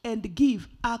pledge and give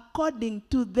according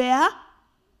to their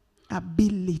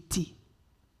ability.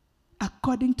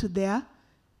 According to their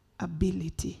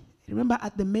ability. Remember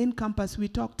at the main campus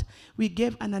we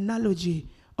gave an analogy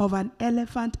of an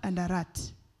elephant and a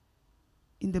rat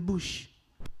in the bush.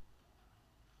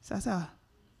 Sasa,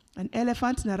 an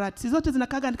elephant na rat. Si zote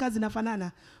zinakaga kazi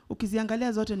zinafanana.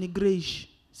 Ukiziangalia zote ni grayish.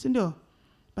 Si ndio?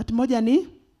 But moja ni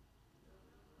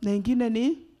na ingine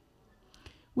ni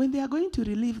when they are going to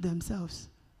relieve themselves.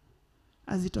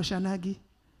 Azitoshanagi.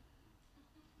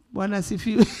 Bwana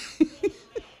asifiwe.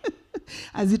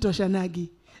 Azitoshanagi.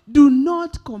 Do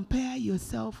not compare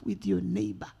yourself with your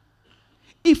neighbor.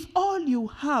 If all you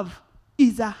have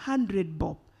is 100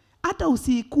 bob, hata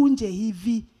usikunje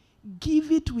hivi,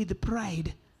 give it with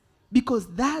pride, because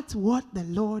that's what the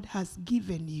Lord has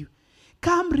given you.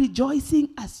 Come rejoicing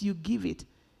as you give it.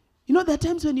 You know, there are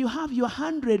times when you have your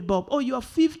 100 bob or your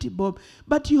 50 bob,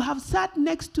 but you have sat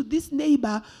next to this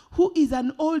neighbor who is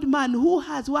an old man who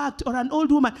has worked, or an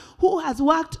old woman who has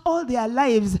worked all their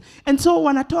lives. And so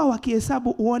wanatoa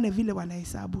wakihesabu uone vile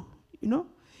wanahesabu, you know?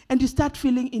 And you start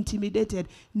feeling intimidated.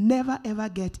 Never ever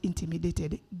get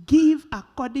intimidated. Give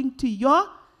according to your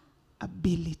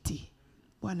ability.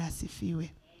 Bwana asifiwe.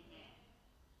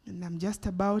 And I'm just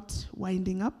about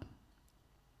winding up.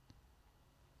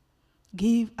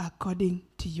 Give according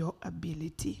to your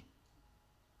ability.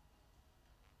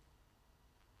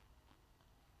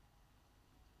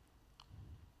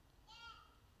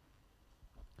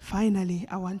 Finally,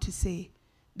 I want to say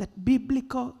that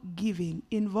biblical giving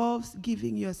involves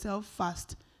giving yourself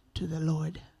first to the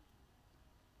Lord.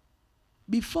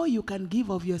 Before you can give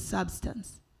of your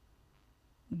substance,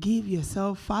 give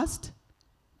yourself first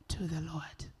to the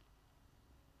Lord.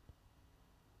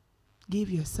 Give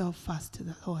yourself first to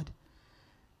the Lord.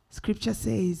 Scripture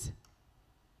says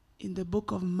in the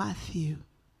book of Matthew,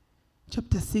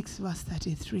 chapter 6, verse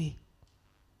 33,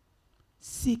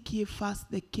 seek ye first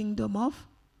the kingdom of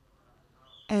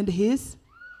and his,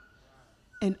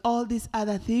 and all these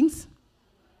other things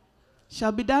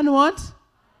shall be done what?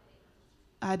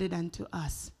 Added unto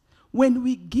us. When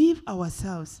we give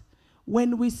ourselves,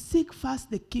 when we seek first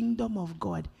the kingdom of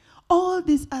God, all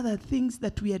these other things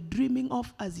that we are dreaming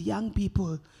of as young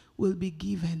people will be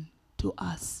given to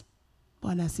us.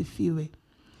 Bwana asifiwe.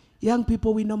 Young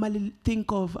people, we normally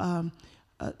think of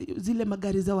zile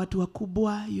magari za watu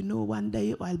wakubwa, you know, one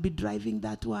day I'll be driving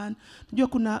that one.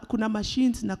 Unajua kuna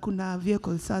machines na kuna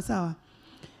vehicles, sawa?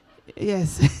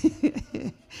 Yes.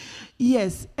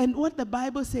 Yes, and what the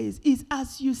Bible says is,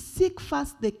 as you seek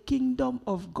first the kingdom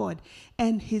of God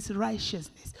and his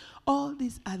righteousness, all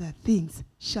these other things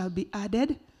shall be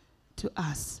added to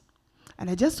us. And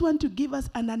I just want to give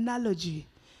us an analogy.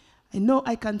 I know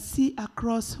I can see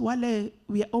across, wale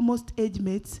we are almost age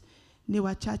mates, ni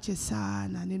wachache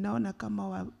sana. Ninaona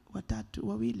kama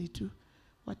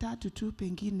watatu tu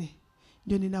pengine.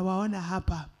 Ndio ninawaona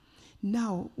hapa.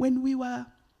 Now, when we were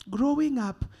growing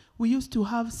up, we used to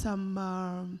have some,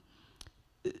 an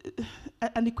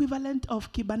equivalent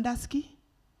of kibandaski.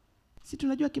 Si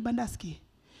tunajua kibandaski?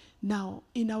 Now,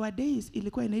 in our days,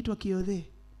 ilikuwa inaitwa kiodhe.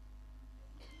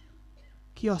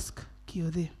 Kiosk,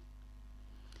 kiodhe.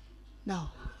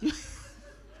 Now,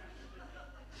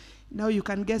 now you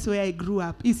can guess where I grew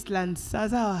up, Eastlands,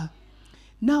 Sazawa.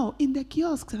 Now, in the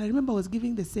kiosks, and I remember I was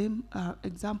giving the same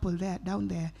example there, down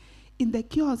there. In the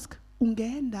kiosk,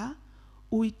 ungeenda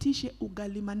uitishe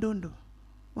ugali mandondo.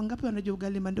 Wangapi wanajua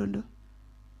ugali mandondo?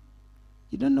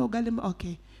 You don't know ugali?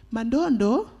 Okay.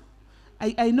 Mandondo,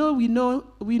 I know we know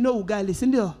ugali,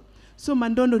 sindio? So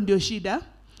mandondo ndio shida.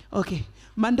 Okay.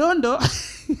 Mandondo,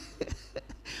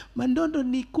 mandondo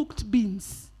ni cooked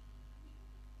beans.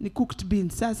 Ni cooked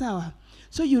beans, sawa.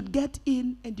 So you'd get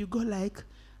in and you go like,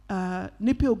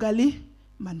 nipe ugali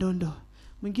mandondo.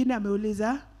 Mwingine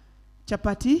ameuliza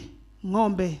chapati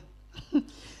ng'ombe.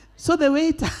 So the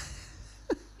waiter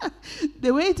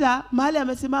mahali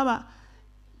amesimama,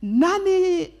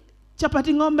 nani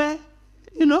chapati ng'ombe,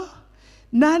 you know?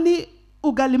 Nani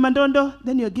ugali mandondo?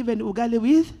 Then you're given ugali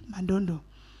with mandondo.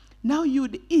 Now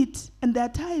you'd eat, and there are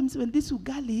times when this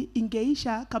ugali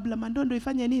ingeisha kabla mandondo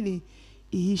ifanye nini?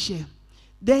 Iishe.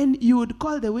 Then you would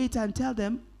call the waiter and tell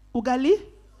them, ugali?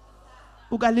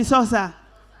 Ugali sosa.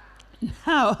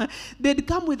 Now, they'd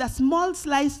come with a small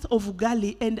slice of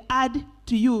ugali and add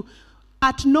to you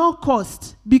at no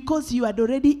cost because you had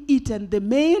already eaten the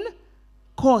main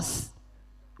course.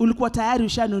 Ulikuwa tayari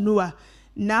ushanunua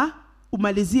na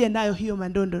umalizie nayo hiyo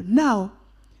mandondo. Now,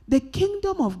 the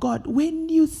kingdom of God, when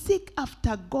you seek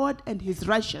after God and his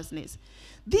righteousness,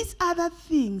 these other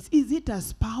things, is it a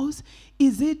spouse?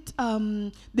 Is it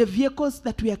the vehicles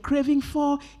that we are craving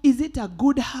for? Is it a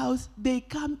good house? They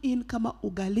come in kama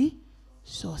ugali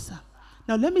sosa.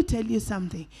 Now let me tell you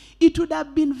something. It would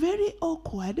have been very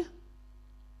awkward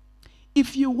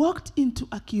if you walked into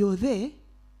a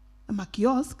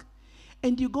kiosk,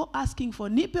 and you go asking for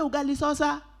nipe ugali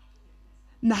sosa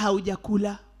na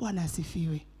haujakula. Bwana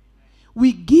asifiwe.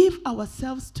 We give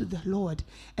ourselves to the Lord,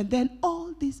 and then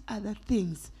all these other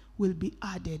things will be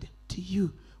added to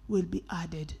you, will be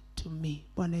added to me.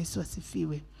 Bwana Yesu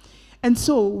asifiwe. And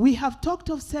so we have talked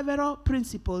of several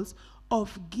principles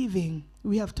of giving.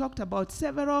 We have talked about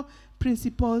several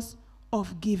principles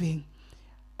of giving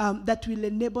that will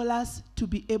enable us to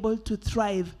be able to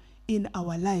thrive in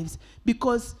our lives.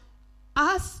 Because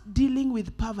us dealing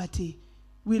with poverty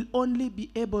will only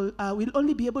be able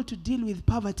to deal with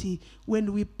poverty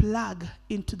when we plug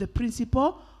into the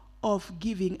principle of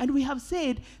giving. And we have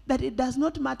said that it does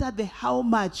not matter the how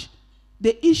much.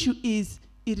 The issue is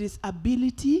it is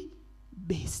ability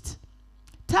based.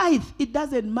 Tithe, it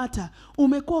doesn't matter.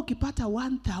 Umekuwa ukipata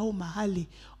 1,000 mahali.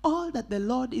 All that the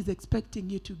Lord is expecting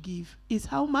you to give is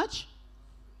how much?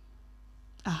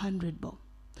 100 bob.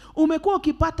 Umekuwa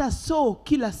ukipata so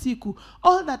kila siku.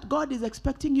 All that God is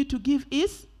expecting you to give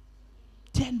is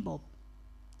 10 bob.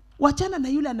 Wachana na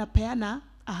yule anapeana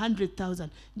 100,000.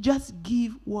 Just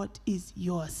give what is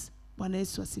yours. Bwana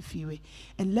Yesu asifiwe.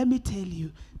 And let me tell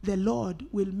you, the Lord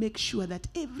will make sure that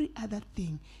every other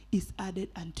thing is added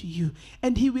unto you.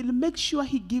 And he will make sure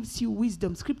he gives you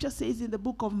wisdom. Scripture says in the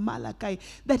book of Malachi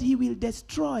that he will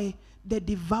destroy the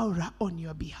devourer on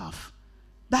your behalf.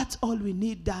 That's all we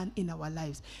need done in our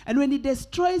lives. And when he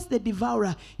destroys the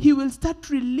devourer, he will start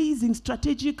releasing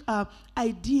strategic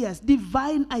ideas,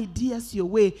 divine ideas your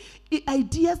way.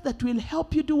 Ideas that will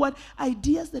help you do what?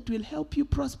 Ideas that will help you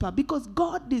prosper. Because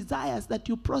God desires that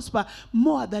you prosper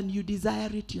more than you desire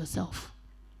it yourself.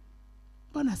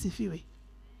 Bwana asifiwe.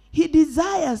 He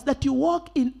desires that you walk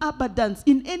in abundance.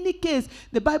 In any case,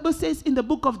 the Bible says in the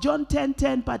book of John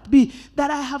 10:10 part B,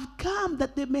 that I have come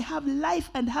that they may have life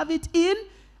and have it in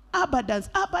abundance.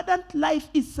 Abundant life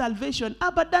is salvation.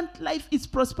 Abundant life is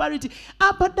prosperity.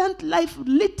 Abundant life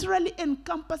literally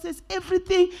encompasses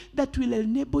everything that will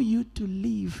enable you to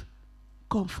live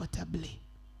comfortably.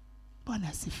 Bwana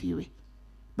asifiwe.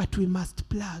 But we must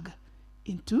plug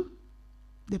into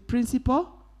the principle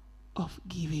of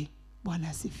giving. Bwana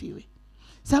asifiwe.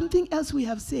 Something else we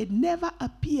have said, never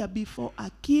appear before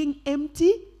a king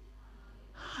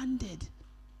empty-handed.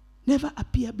 Never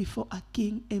appear before a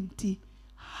king empty-handed.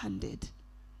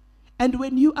 And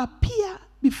when you appear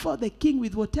before the king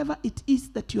with whatever it is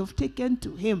that you have taken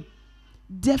to him,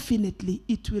 definitely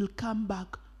it will come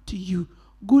back to you.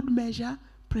 Good measure,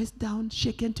 pressed down,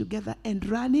 shaken together, and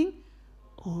running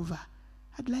over.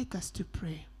 I'd like us to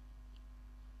pray.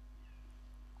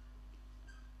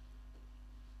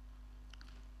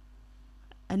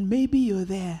 And maybe you're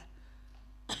there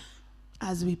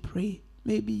as we pray.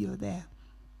 Maybe you're there.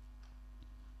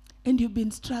 And you've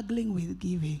been struggling with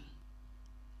giving.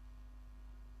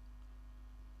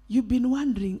 You've been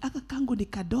wondering, aka kangu ni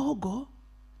kadogo?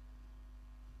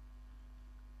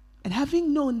 And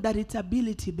having known that it's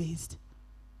ability-based,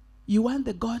 you want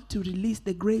the God to release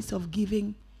the grace of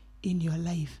giving in your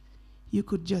life. You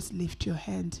could just lift your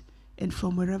hand, and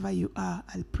from wherever you are,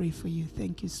 I'll pray for you.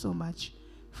 Thank you so much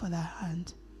for that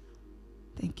hand.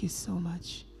 Thank you so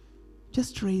much.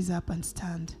 Just raise up and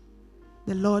stand.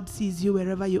 The Lord sees you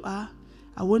wherever you are.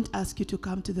 I won't ask you to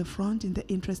come to the front in the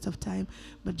interest of time,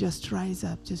 but just rise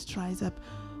up, just rise up.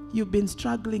 You've been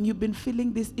struggling. You've been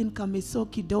feeling this income is so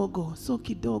kidogo, so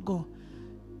kidogo.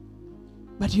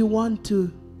 But you want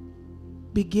to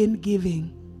begin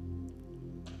giving.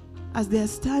 As they're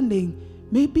standing,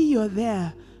 maybe you're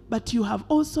there, but you have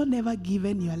also never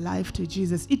given your life to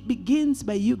Jesus. It begins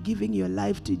by you giving your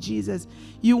life to Jesus.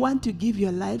 You want to give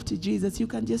your life to Jesus. You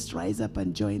can just rise up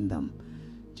and join them.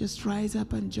 Just rise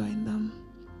up and join them.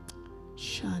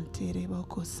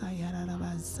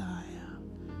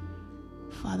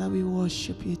 Father, we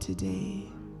worship you today.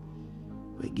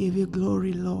 We give you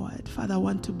glory, Lord. Father, I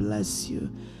want to bless you.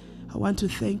 I want to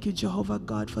thank you, Jehovah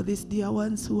God, for these dear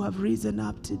ones who have risen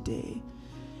up today.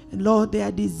 And Lord,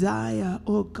 their desire,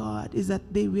 oh God, is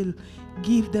that they will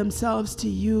give themselves to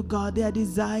you, God. Their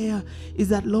desire is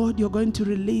that, Lord, you're going to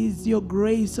release your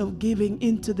grace of giving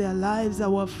into their lives,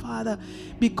 our Father,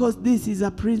 because this is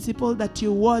a principle that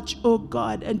you watch, oh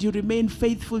God, and you remain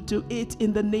faithful to it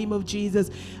in the name of Jesus.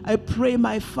 I pray,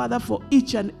 my Father, for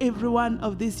each and every one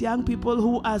of these young people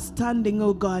who are standing,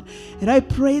 oh God, and I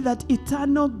pray that,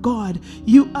 eternal God,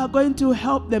 you are going to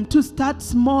help them to start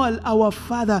small, our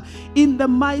Father, in the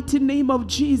mighty name of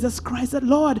Jesus Christ. That,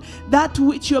 Lord, that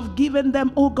which you have given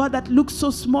them, oh God, that looks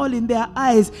so small in their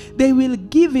eyes, they will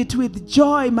give it with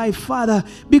joy, my Father,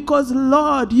 because,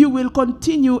 Lord, you will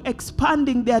continue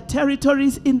expanding their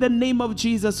territories in the name of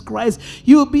Jesus Christ.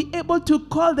 You will be able to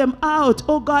call them out,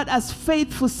 oh God, as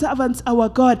faithful servants, our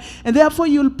God, and therefore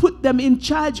you'll put them in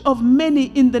charge of many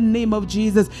in the name of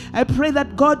Jesus. I pray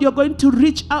that, God, you're going to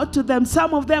reach out to them.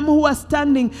 Some of them who are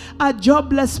standing are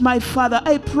jobless, my Father.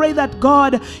 I pray that,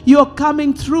 God, you're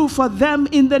coming through for them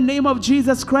in the name of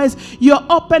Jesus Christ. You're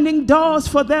opening doors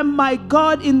for them, my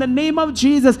God, in the name of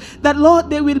Jesus, that, Lord,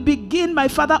 they will begin, my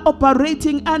Father,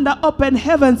 operating under open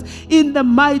heavens in the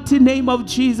mighty name of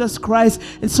Jesus Christ.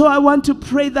 And so I want to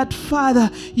pray that,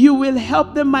 Father, you will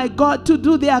help them, my God, to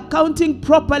do their accounting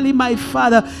properly, my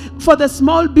Father. For the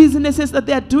small businesses that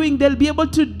they are doing, they'll be able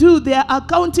to do their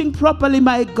accounting properly,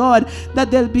 my God,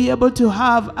 that they'll be able to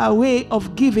have a way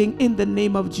of giving in the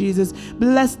name of Jesus.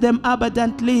 Bless them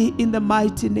abundantly in the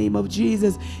mighty name of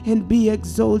Jesus, and be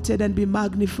exalted and be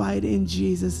magnified in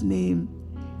Jesus' name.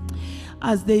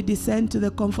 As they descend to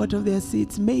the comfort of their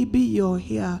seats, maybe you're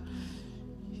here.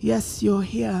 Yes, you're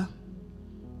here.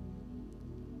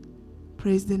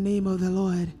 Praise the name of the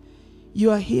Lord.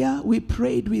 You are here. We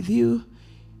prayed with you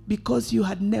because you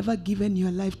had never given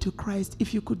your life to Christ.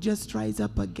 If you could just rise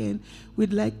up again,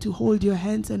 we'd like to hold your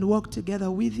hands and walk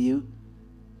together with you.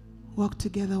 Walk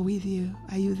together with you.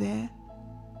 Are you there?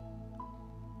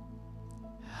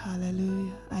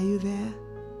 Hallelujah. Are you there?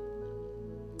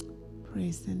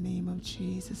 Praise the name of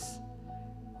Jesus.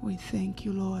 We thank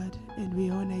you, Lord, and we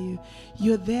honor you.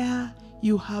 You're there.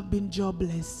 You have been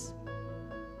jobless.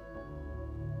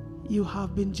 You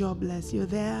have been jobless. You're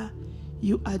there.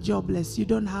 You are jobless. You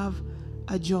don't have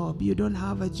a job. You don't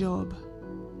have a job.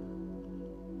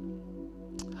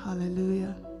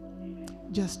 Hallelujah.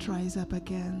 Just rise up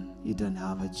again. You don't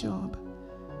have a job.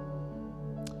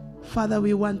 Father,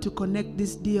 we want to connect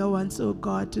these dear ones, oh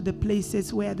God, to the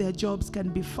places where their jobs can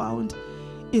be found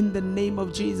in the name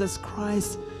of Jesus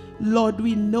Christ. Lord,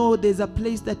 we know there's a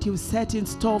place that you set in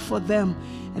store for them.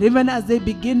 And even as they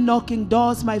begin knocking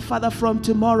doors, my Father, from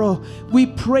tomorrow, we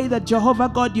pray that, Jehovah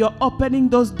God, you're opening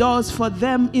those doors for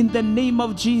them in the name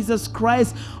of Jesus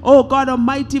Christ. Oh God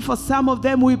Almighty, for some of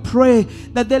them we pray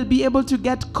that they'll be able to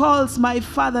get calls, my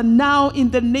Father, now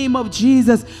in the name of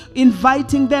Jesus,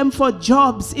 inviting them for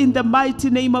jobs in the mighty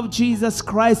name of Jesus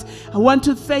Christ. I want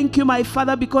to thank you, my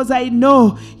Father, because I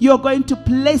know you're going to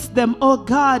place them, oh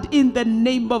God, in the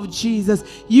name of Jesus.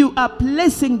 You are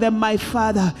placing them, my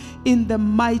Father, in the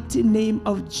mighty name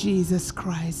of Jesus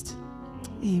Christ.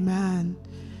 Amen.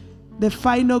 The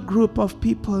final group of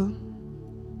people,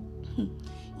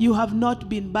 you have not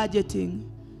been budgeting.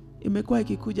 Imekuwa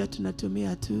ikikuja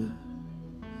tunatumia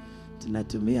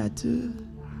tu.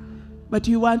 But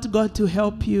you want God to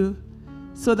help you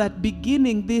so that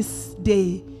beginning this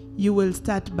day, you will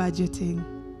start budgeting.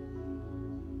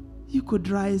 You could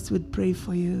rise, we'd pray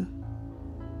for you.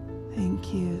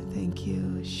 Thank you, thank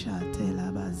you.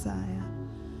 Shatela Bazaya.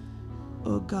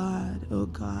 Oh God, oh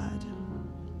God.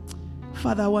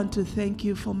 Father, I want to thank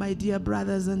you for my dear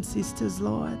brothers and sisters,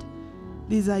 Lord.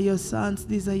 These are your sons,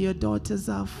 these are your daughters,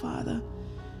 our Father.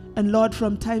 And Lord,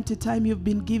 from time to time, you've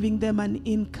been giving them an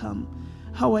income.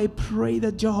 How I pray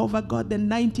that, Jehovah God, the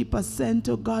 90%,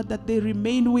 oh God, that they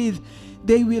remain with,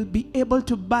 they will be able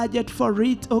to budget for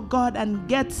it, oh God, and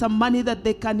get some money that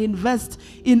they can invest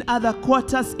in other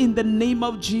quarters in the name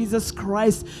of Jesus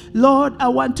Christ. Lord, I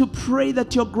want to pray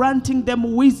that you're granting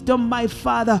them wisdom, my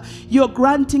Father. You're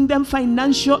granting them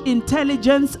financial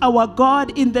intelligence, our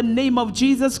God, in the name of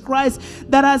Jesus Christ,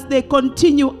 that as they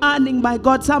continue earning, my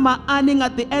God, some are earning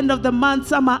at the end of the month,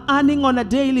 some are earning on a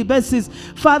daily basis.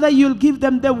 Father, you'll give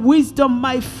them the wisdom,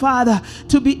 my Father,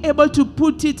 to be able to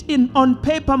put it in on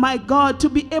paper, my God, to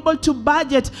be able to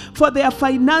budget for their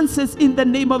finances in the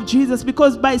name of Jesus,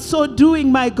 because by so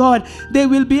doing, my God, they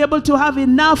will be able to have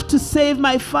enough to save,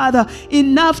 my Father,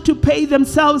 enough to pay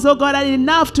themselves, oh God, and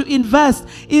enough to invest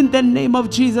in the name of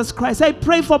Jesus Christ. I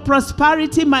pray for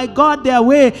prosperity, my God, their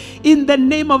way in the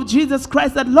name of Jesus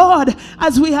Christ, that Lord,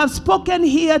 as we have spoken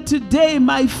here today,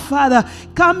 my Father,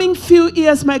 coming few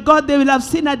years, my God, they will have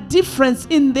seen a difference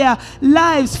in their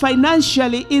lives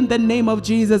financially in the name of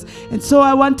Jesus. And so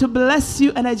I want to bless bless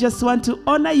you, and I just want to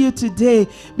honor you today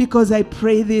because I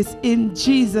pray this in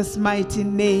Jesus' mighty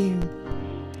name.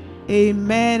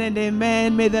 Amen and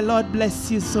amen. May the Lord bless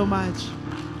you so much.